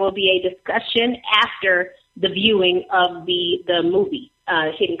also there will be a discussion after the viewing of the movie,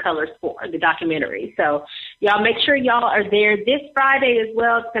 Hidden Colors 4, the documentary. So y'all make sure y'all are there this Friday as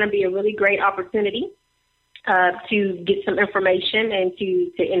well. It's going to be a really great opportunity to get some information and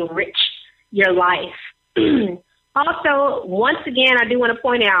to enrich your life. Also, once again, I do want to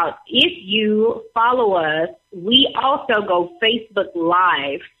point out, if you follow us, we also go Facebook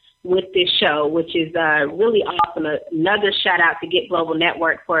Live with this show, which is really awesome. Another shout out to Get Global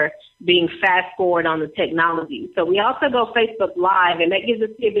Network for being fast forward on the technology. So we also go Facebook Live, and that gives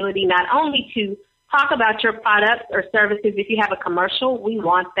us the ability not only to talk about your products or services. If you have a commercial, we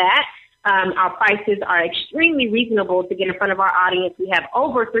want that. Our prices are extremely reasonable to get in front of our audience. We have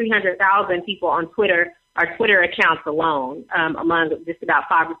over 300,000 people on Twitter, our Twitter accounts alone, among just about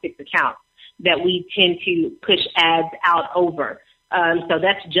 5 or 6 accounts that we tend to push ads out over. So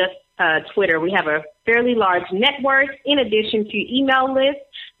that's just Twitter. We have a fairly large network in addition to email lists.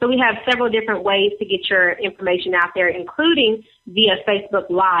 So we have several different ways to get your information out there, including via Facebook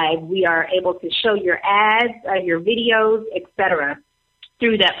Live. We are able to show your ads, your videos, etc.,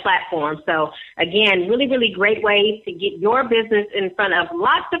 through that platform. So again, really, really great ways to get your business in front of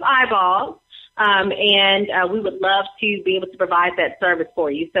lots of eyeballs. And we would love to be able to provide that service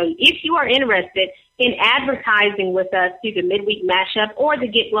for you. So if you are interested in advertising with us through the Midweek Mashup or the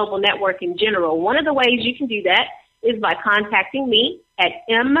Get Global Network in general, one of the ways you can do that is by contacting me at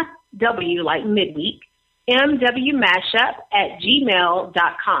MW, like midweek,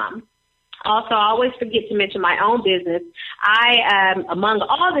 mwmashup@gmail.com. Also, I always forget to mention my own business. Among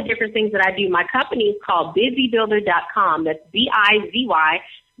all the different things that I do, my company is called BusyBuilder.com. That's BIZY.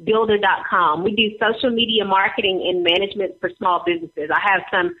 Builder.com. We do social media marketing and management for small businesses. I have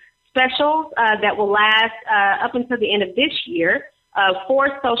some specials that will last up until the end of this year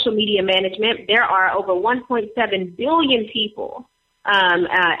for social media management. There are over 1.7 billion people,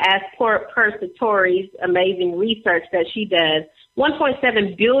 as per Satori's amazing research that she does.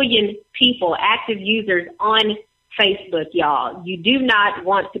 1.7 billion people, active users on Facebook, y'all. You do not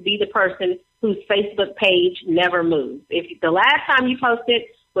want to be the person whose Facebook page never moves. If the last time you posted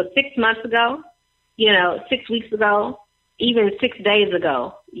was 6 months ago, 6 weeks ago, even 6 days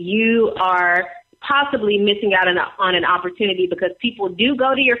ago, you are possibly missing out on an opportunity, because people do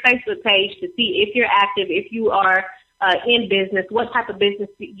go to your Facebook page to see if you're active, if you are in business, what type of business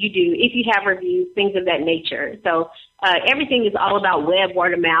you do, if you have reviews, things of that nature. So everything is all about web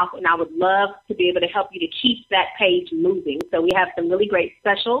word of mouth, and I would love to be able to help you to keep that page moving. So we have some really great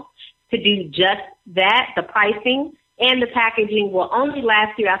specials to do just that. The pricing and the packaging will only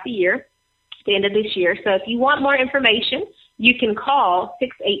last throughout the year, the end of this year. So if you want more information, you can call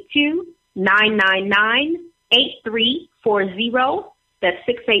 682-999-8340. That's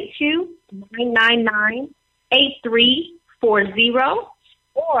 682-999-8340.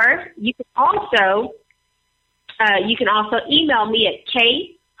 Or you can also email me at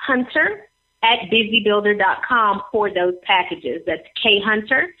khunter@busybuilder.com for those packages. That's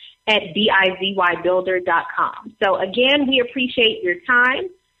khunter@bizybuilder.com. So again, we appreciate your time,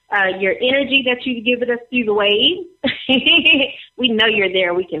 your energy that you've given us through the waves. We know you're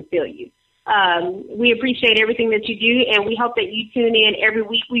there. We can feel you. We appreciate everything that you do, and we hope that you tune in every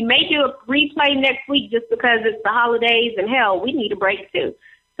week. We may do a replay next week just because it's the holidays, and hell, we need a break too.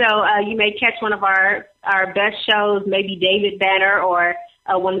 So you may catch one of our best shows, maybe David Banner or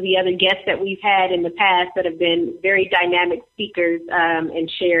one of the other guests that we've had in the past that have been very dynamic speakers and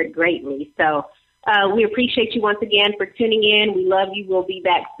shared greatly. So we appreciate you once again for tuning in. We love you. We'll be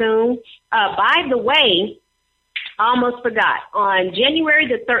back soon. By the way, I almost forgot. On January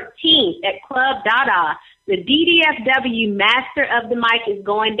the 13th at Club Dada, the DDFW Master of the Mic is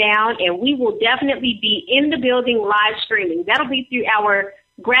going down, and we will definitely be in the building live streaming. That'll be through our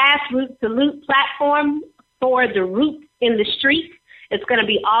Grassroots Salute platform for the Roots in the Street. It's going to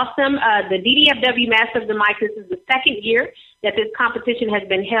be awesome. The DDFW Master of the Mic, this is the second year that this competition has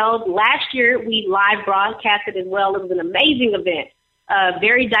been held. Last year, we live broadcasted as well. It was an amazing event.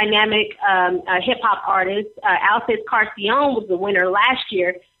 Very dynamic hip-hop artist. Alcés Carcion was the winner last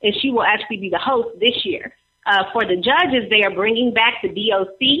year, and she will actually be the host this year. For the judges, they are bringing back the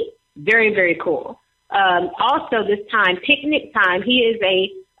DOC. Very, very cool. Also, this time, Picnic Time. He is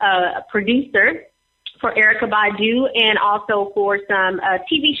a producer for Erykah Badu and also for some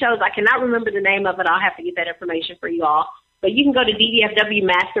TV shows. I cannot remember the name of it. I'll have to get that information for you all. But you can go to DDFW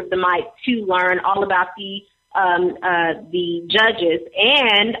Master of the Mic to learn all about the judges.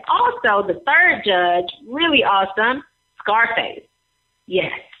 And also the third judge, really awesome, Scarface.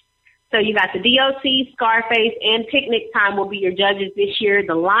 Yes. So you got the DOC, Scarface, and Picnic Time will be your judges this year.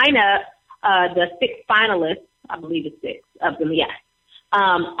 The lineup the 6 finalists, I believe it's 6 of them, yes.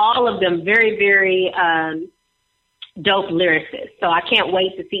 All of them very, very dope lyricists. So I can't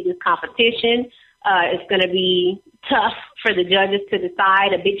wait to see this competition. It's going to be tough for the judges to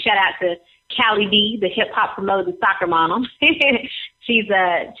decide. A big shout out to Callie D, the hip hop promoting soccer mom. She's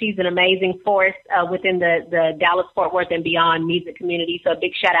an amazing force within the Dallas Fort Worth and beyond music community. So a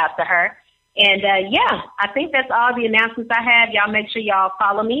big shout out to her. And I think that's all the announcements I have. Y'all make sure y'all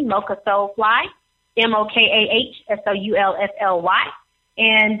follow me, Mocha Soulfly, MOKAHSOULFLY.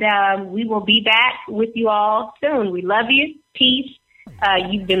 And we will be back with you all soon. We love you. Peace.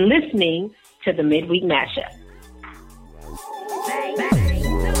 You've been listening to the Midweek Mashup.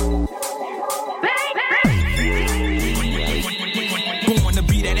 Born to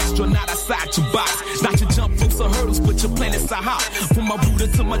be that astronaut outside your box. Not to jump ropes or hurdles, but your planet's a hop. From my Buddha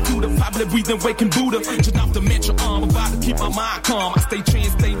to my Buddha, probably breathing, waking Buddha. Just off the mantra, I'm about to keep my mind calm. I stay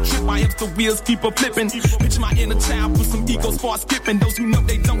trans, stay trip, my hamster wheels keep a flipping. Bitch, my inner child with some ego far skipping. Those who know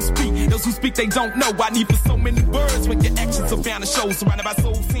they don't speak, those who speak they don't know. I need for so many words when your actions are bound to show. Surrounded by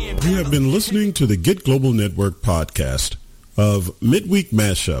souls and You have been listening to the Get Global Network podcast of Midweek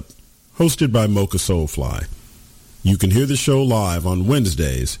Mashup, hosted by Mocha Soulfly. You can hear the show live on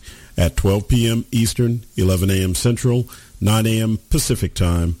Wednesdays at 12 p.m. Eastern, 11 a.m. Central, 9 a.m. Pacific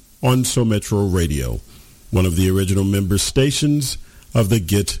Time on SoMetro Radio, one of the original member stations of the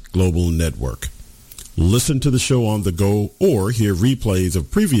Get Global Network. Listen to the show on the go or hear replays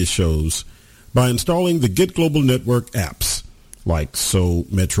of previous shows by installing the Get Global Network apps like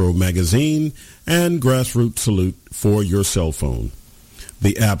SoMetro Magazine and Grassroots Salute for your cell phone.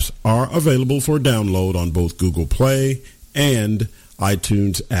 The apps are available for download on both Google Play and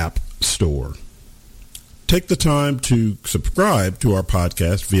iTunes App Store. Take the time to subscribe to our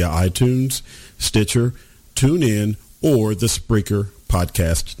podcast via iTunes, Stitcher, TuneIn, or the Spreaker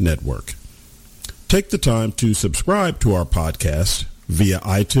Podcast Network. Take the time to subscribe to our podcast via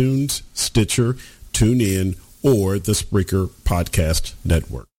iTunes, Stitcher, TuneIn, or the Spreaker Podcast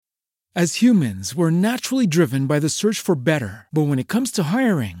Network. As humans, we're naturally driven by the search for better. But when it comes to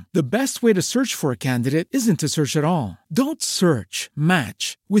hiring, the best way to search for a candidate isn't to search at all. Don't search,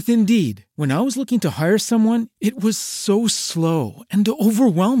 match with Indeed. When I was looking to hire someone, it was so slow and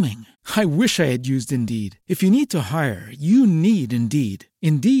overwhelming. I wish I had used Indeed. If you need to hire, you need Indeed.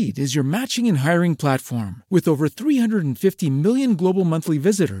 Indeed is your matching and hiring platform with over 350 million global monthly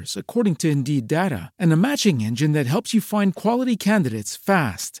visitors, according to Indeed data, and a matching engine that helps you find quality candidates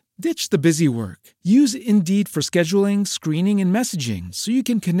fast. Ditch the busy work. Use Indeed for scheduling, screening, and messaging so you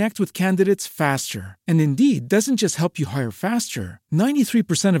can connect with candidates faster. And Indeed doesn't just help you hire faster.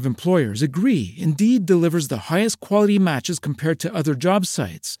 93% of employers agree Indeed delivers the highest quality matches compared to other job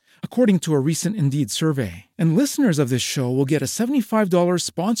sites, according to a recent Indeed survey. And listeners of this show will get a $75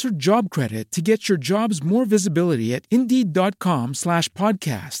 sponsored job credit to get your jobs more visibility at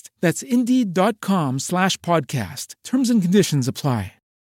Indeed.com/podcast. That's Indeed.com/podcast. Terms and conditions apply.